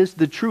 He is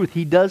the truth.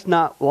 He does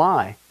not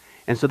lie.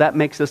 And so that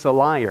makes us a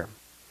liar.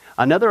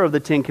 Another of the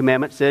 10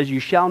 Commandments says, you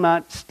shall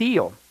not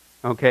steal.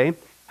 Okay?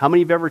 How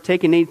many have ever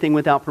taken anything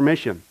without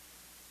permission?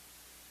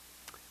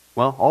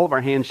 Well, all of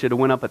our hands should have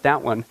went up at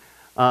that one.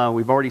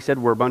 We've already said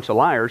we're a bunch of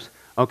liars.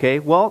 Okay,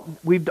 well,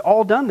 we've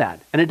all done that.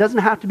 And it doesn't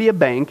have to be a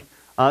bank.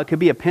 It could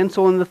be a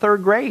pencil in the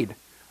 3rd grade.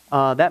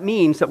 That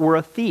means that we're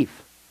a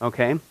thief.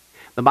 Okay?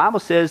 The Bible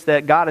says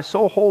that God is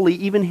so holy,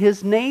 even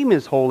His name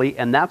is holy.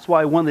 And that's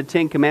why one of the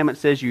 10 Commandments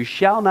says, you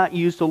shall not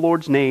use the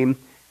Lord's name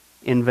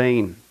in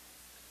vain.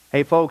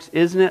 Hey, folks,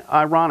 isn't it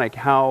ironic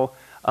how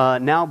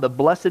now the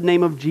blessed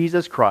name of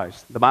Jesus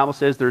Christ, the Bible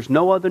says there's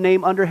no other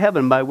name under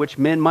heaven by which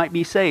men might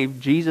be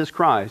saved, Jesus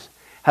Christ,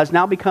 has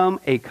now become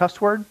a cuss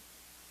word?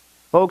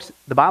 Folks,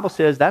 the Bible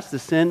says that's the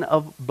sin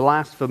of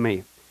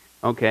blasphemy,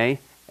 okay?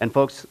 And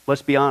folks,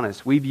 let's be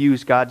honest, we've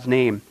used God's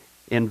name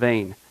in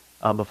vain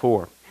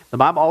before. The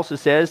Bible also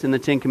says in the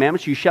 10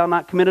 Commandments, you shall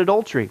not commit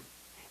adultery.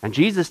 And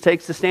Jesus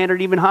takes the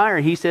standard even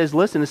higher. He says,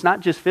 listen, it's not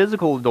just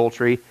physical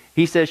adultery.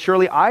 He says,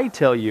 surely I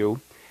tell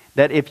you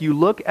that if you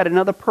look at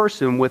another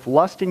person with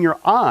lust in your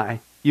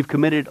eye, you've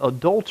committed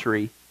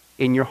adultery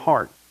in your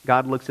heart.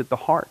 God looks at the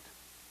heart.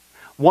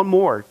 One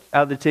more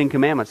out of the 10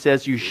 Commandments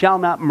says, you shall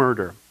not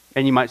murder.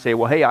 And you might say,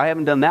 well, hey, I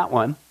haven't done that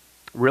one.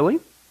 Really?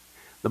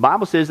 The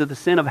Bible says that the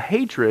sin of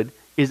hatred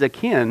is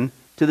akin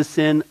to the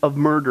sin of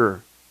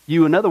murder.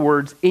 You, in other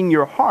words, in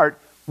your heart,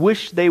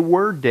 wish they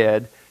were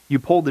dead. You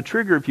pulled the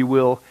trigger, if you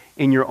will,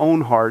 in your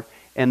own heart.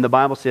 And the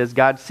Bible says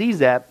God sees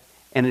that,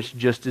 and it's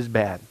just as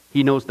bad.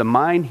 He knows the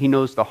mind, He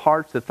knows the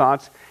hearts, the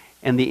thoughts,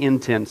 and the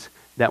intents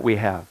that we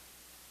have.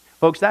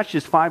 Folks, that's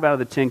just 5 out of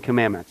the 10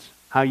 Commandments.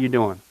 How you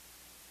doing?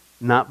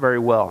 Not very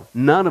well.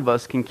 None of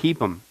us can keep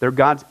them. They're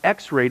God's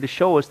x-ray to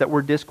show us that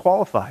we're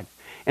disqualified.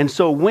 And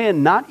so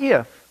when, not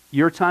if,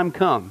 your time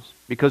comes,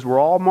 because we're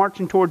all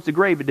marching towards the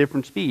grave at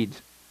different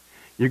speeds,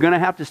 you're going to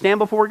have to stand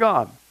before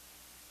God.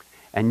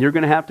 And you're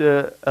going to have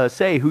to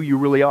say who you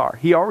really are.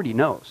 He already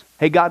knows.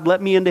 Hey, God,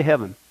 let me into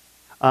heaven.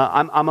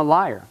 I'm a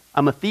liar.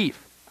 I'm a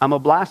thief. I'm a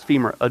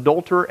blasphemer,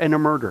 adulterer, and a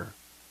murderer.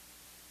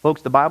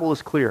 Folks, the Bible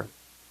is clear.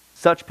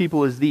 Such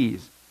people as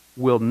these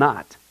will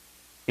not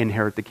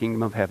inherit the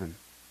kingdom of heaven.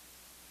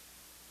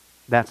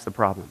 That's the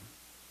problem.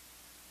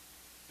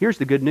 Here's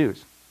the good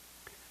news.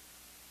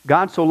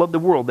 God so loved the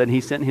world that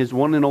He sent His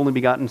one and only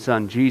begotten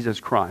Son, Jesus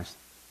Christ,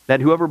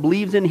 that whoever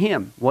believes in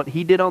Him, what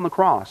He did on the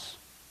cross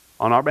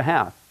on our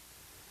behalf,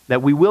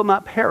 that we will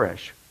not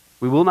perish,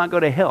 we will not go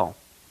to hell,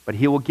 but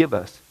he will give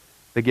us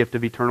the gift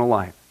of eternal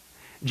life.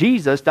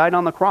 Jesus died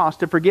on the cross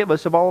to forgive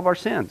us of all of our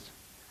sins.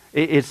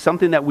 It's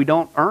something that we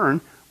don't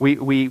earn.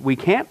 We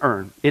can't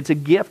earn. It's a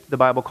gift, the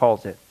Bible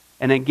calls it,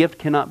 and a gift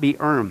cannot be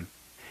earned.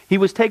 He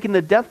was taking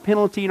the death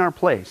penalty in our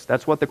place.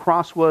 That's what the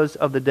cross was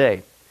of the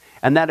day.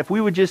 And that if we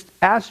would just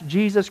ask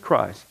Jesus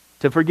Christ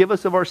to forgive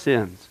us of our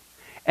sins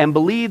and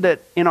believe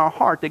that in our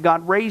heart that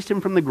God raised him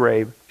from the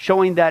grave,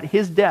 showing that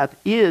his death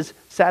is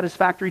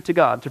satisfactory to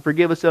God to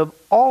forgive us of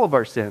all of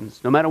our sins,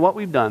 no matter what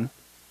we've done,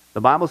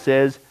 the Bible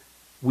says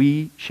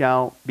we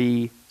shall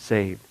be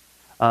saved.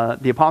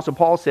 The Apostle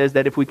Paul says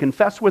that if we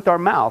confess with our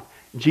mouth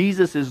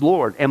Jesus is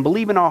Lord and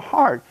believe in our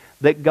heart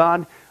that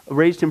God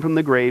raised him from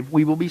the grave,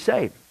 we will be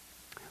saved.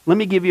 Let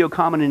me give you a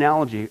common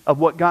analogy of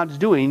what God's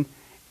doing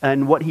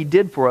and what he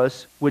did for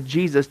us with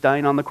Jesus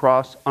dying on the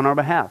cross on our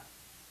behalf.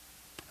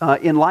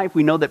 In life,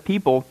 we know that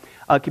people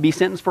can be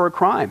sentenced for a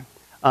crime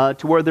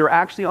to where they're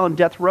actually on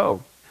death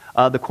row.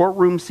 The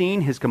courtroom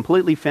scene has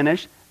completely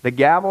finished. The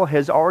gavel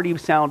has already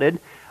sounded.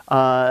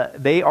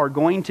 They are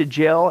going to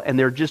jail, and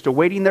they're just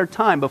awaiting their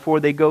time before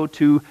they go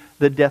to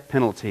the death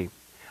penalty.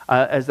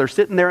 As they're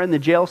sitting there in the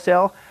jail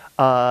cell,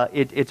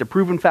 it's a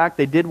proven fact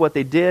they did what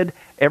they did.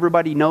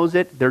 Everybody knows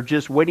it. They're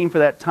just waiting for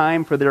that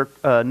time for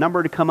their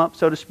number to come up,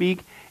 so to speak,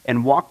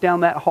 and walk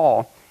down that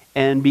hall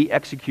and be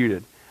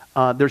executed.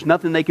 There's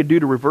nothing they could do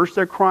to reverse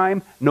their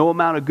crime. No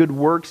amount of good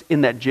works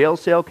in that jail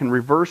cell can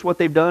reverse what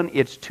they've done.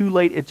 It's too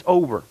late. It's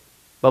over.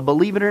 But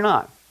believe it or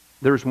not,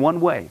 there's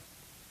one way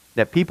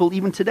that people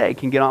even today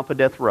can get off of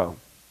death row.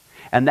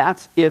 And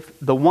that's if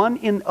the one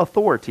in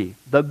authority,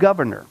 the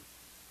governor,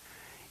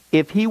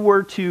 if he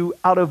were to,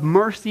 out of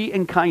mercy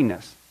and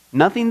kindness,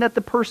 nothing that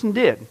the person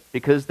did,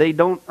 because they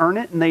don't earn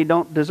it and they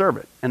don't deserve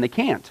it, and they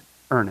can't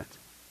earn it.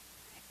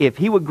 If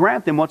he would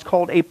grant them what's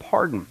called a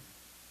pardon,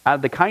 out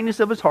of the kindness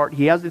of his heart,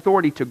 he has the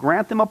authority to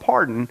grant them a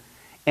pardon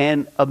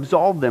and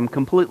absolve them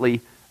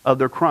completely of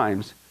their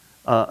crimes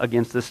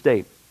against the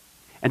state.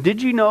 And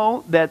did you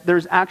know that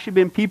there's actually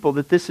been people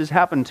that this has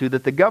happened to,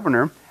 that the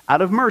governor,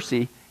 out of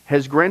mercy,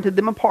 has granted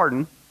them a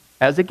pardon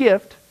as a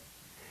gift,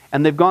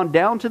 and they've gone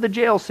down to the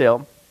jail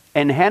cell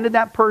and handed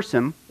that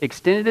person,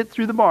 extended it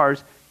through the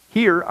bars,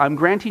 here, I'm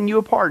granting you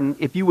a pardon.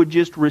 If you would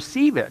just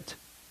receive it,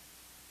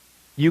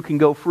 you can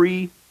go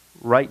free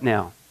right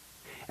now.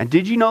 And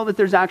did you know that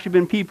there's actually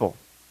been people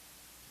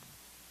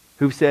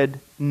who've said,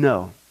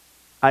 no,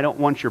 I don't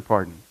want your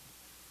pardon.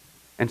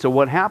 And so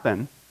what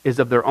happened is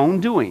of their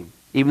own doing,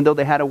 even though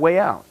they had a way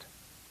out,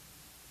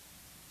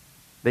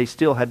 they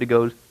still had to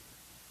go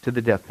to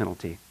the death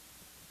penalty.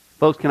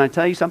 Folks, can I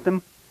tell you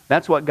something?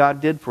 That's what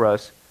God did for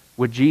us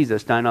with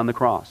Jesus dying on the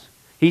cross.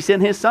 He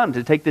sent his son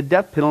to take the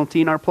death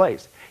penalty in our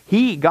place.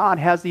 God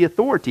has the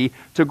authority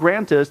to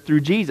grant us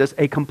through Jesus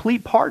a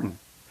complete pardon.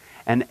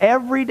 And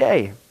every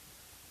day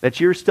that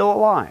you're still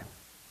alive,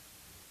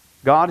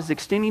 God is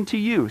extending to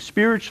you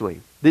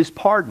spiritually this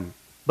pardon.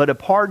 But a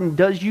pardon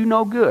does you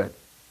no good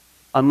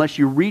unless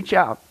you reach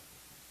out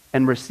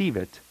and receive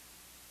it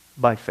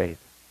by faith.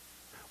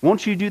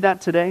 Won't you do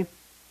that today?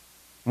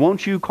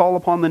 Won't you call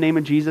upon the name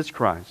of Jesus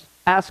Christ?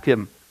 Ask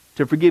him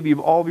to forgive you of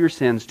all of your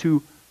sins,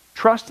 to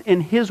trust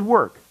in his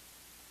work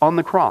on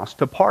the cross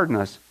to pardon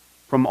us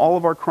from all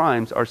of our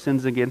crimes, our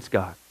sins against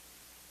God.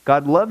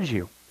 God loves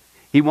you.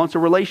 He wants a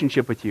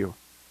relationship with you.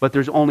 But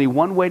there's only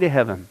one way to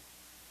heaven.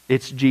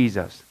 It's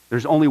Jesus.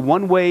 There's only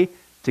one way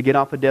to get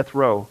off of death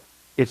row.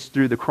 It's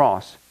through the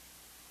cross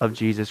of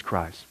Jesus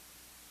Christ.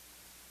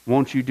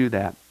 Won't you do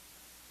that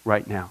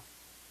right now?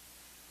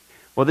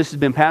 Well, this has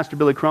been Pastor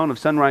Billy Crone of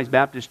Sunrise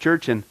Baptist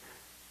Church and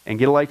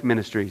Get a Life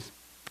Ministries.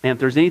 And if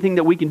there's anything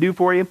that we can do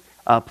for you,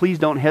 please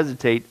don't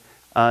hesitate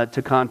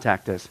to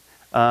contact us.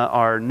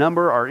 Our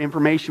number, our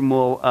information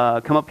will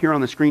come up here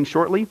on the screen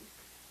shortly.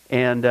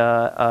 And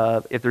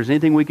if there's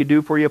anything we could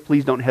do for you,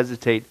 please don't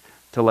hesitate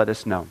to let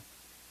us know.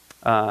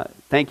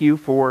 Thank you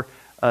for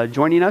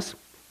joining us.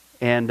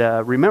 And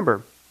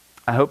remember,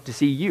 I hope to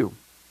see you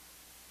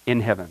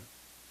in heaven.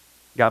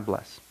 God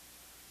bless.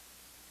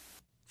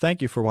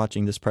 Thank you for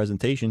watching this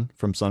presentation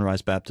from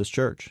Sunrise Baptist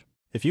Church.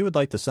 If you would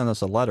like to send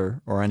us a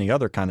letter or any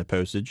other kind of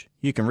postage,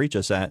 you can reach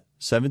us at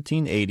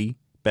 1780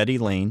 Betty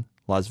Lane,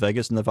 Las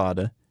Vegas,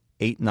 Nevada,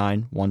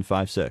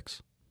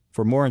 89156.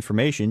 For more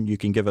information, you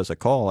can give us a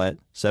call at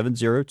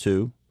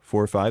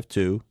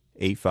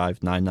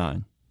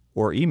 702-452-8599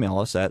 or email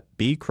us at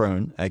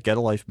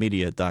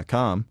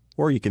bcrone@getalifemedia.com,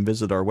 or you can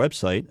visit our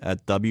website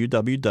at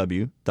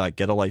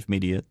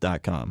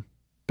www.getalifemedia.com.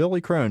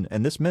 Billy Crone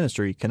and this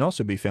ministry can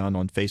also be found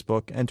on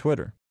Facebook and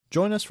Twitter.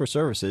 Join us for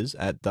services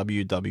at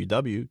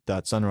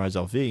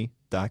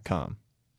www.sunriselv.com.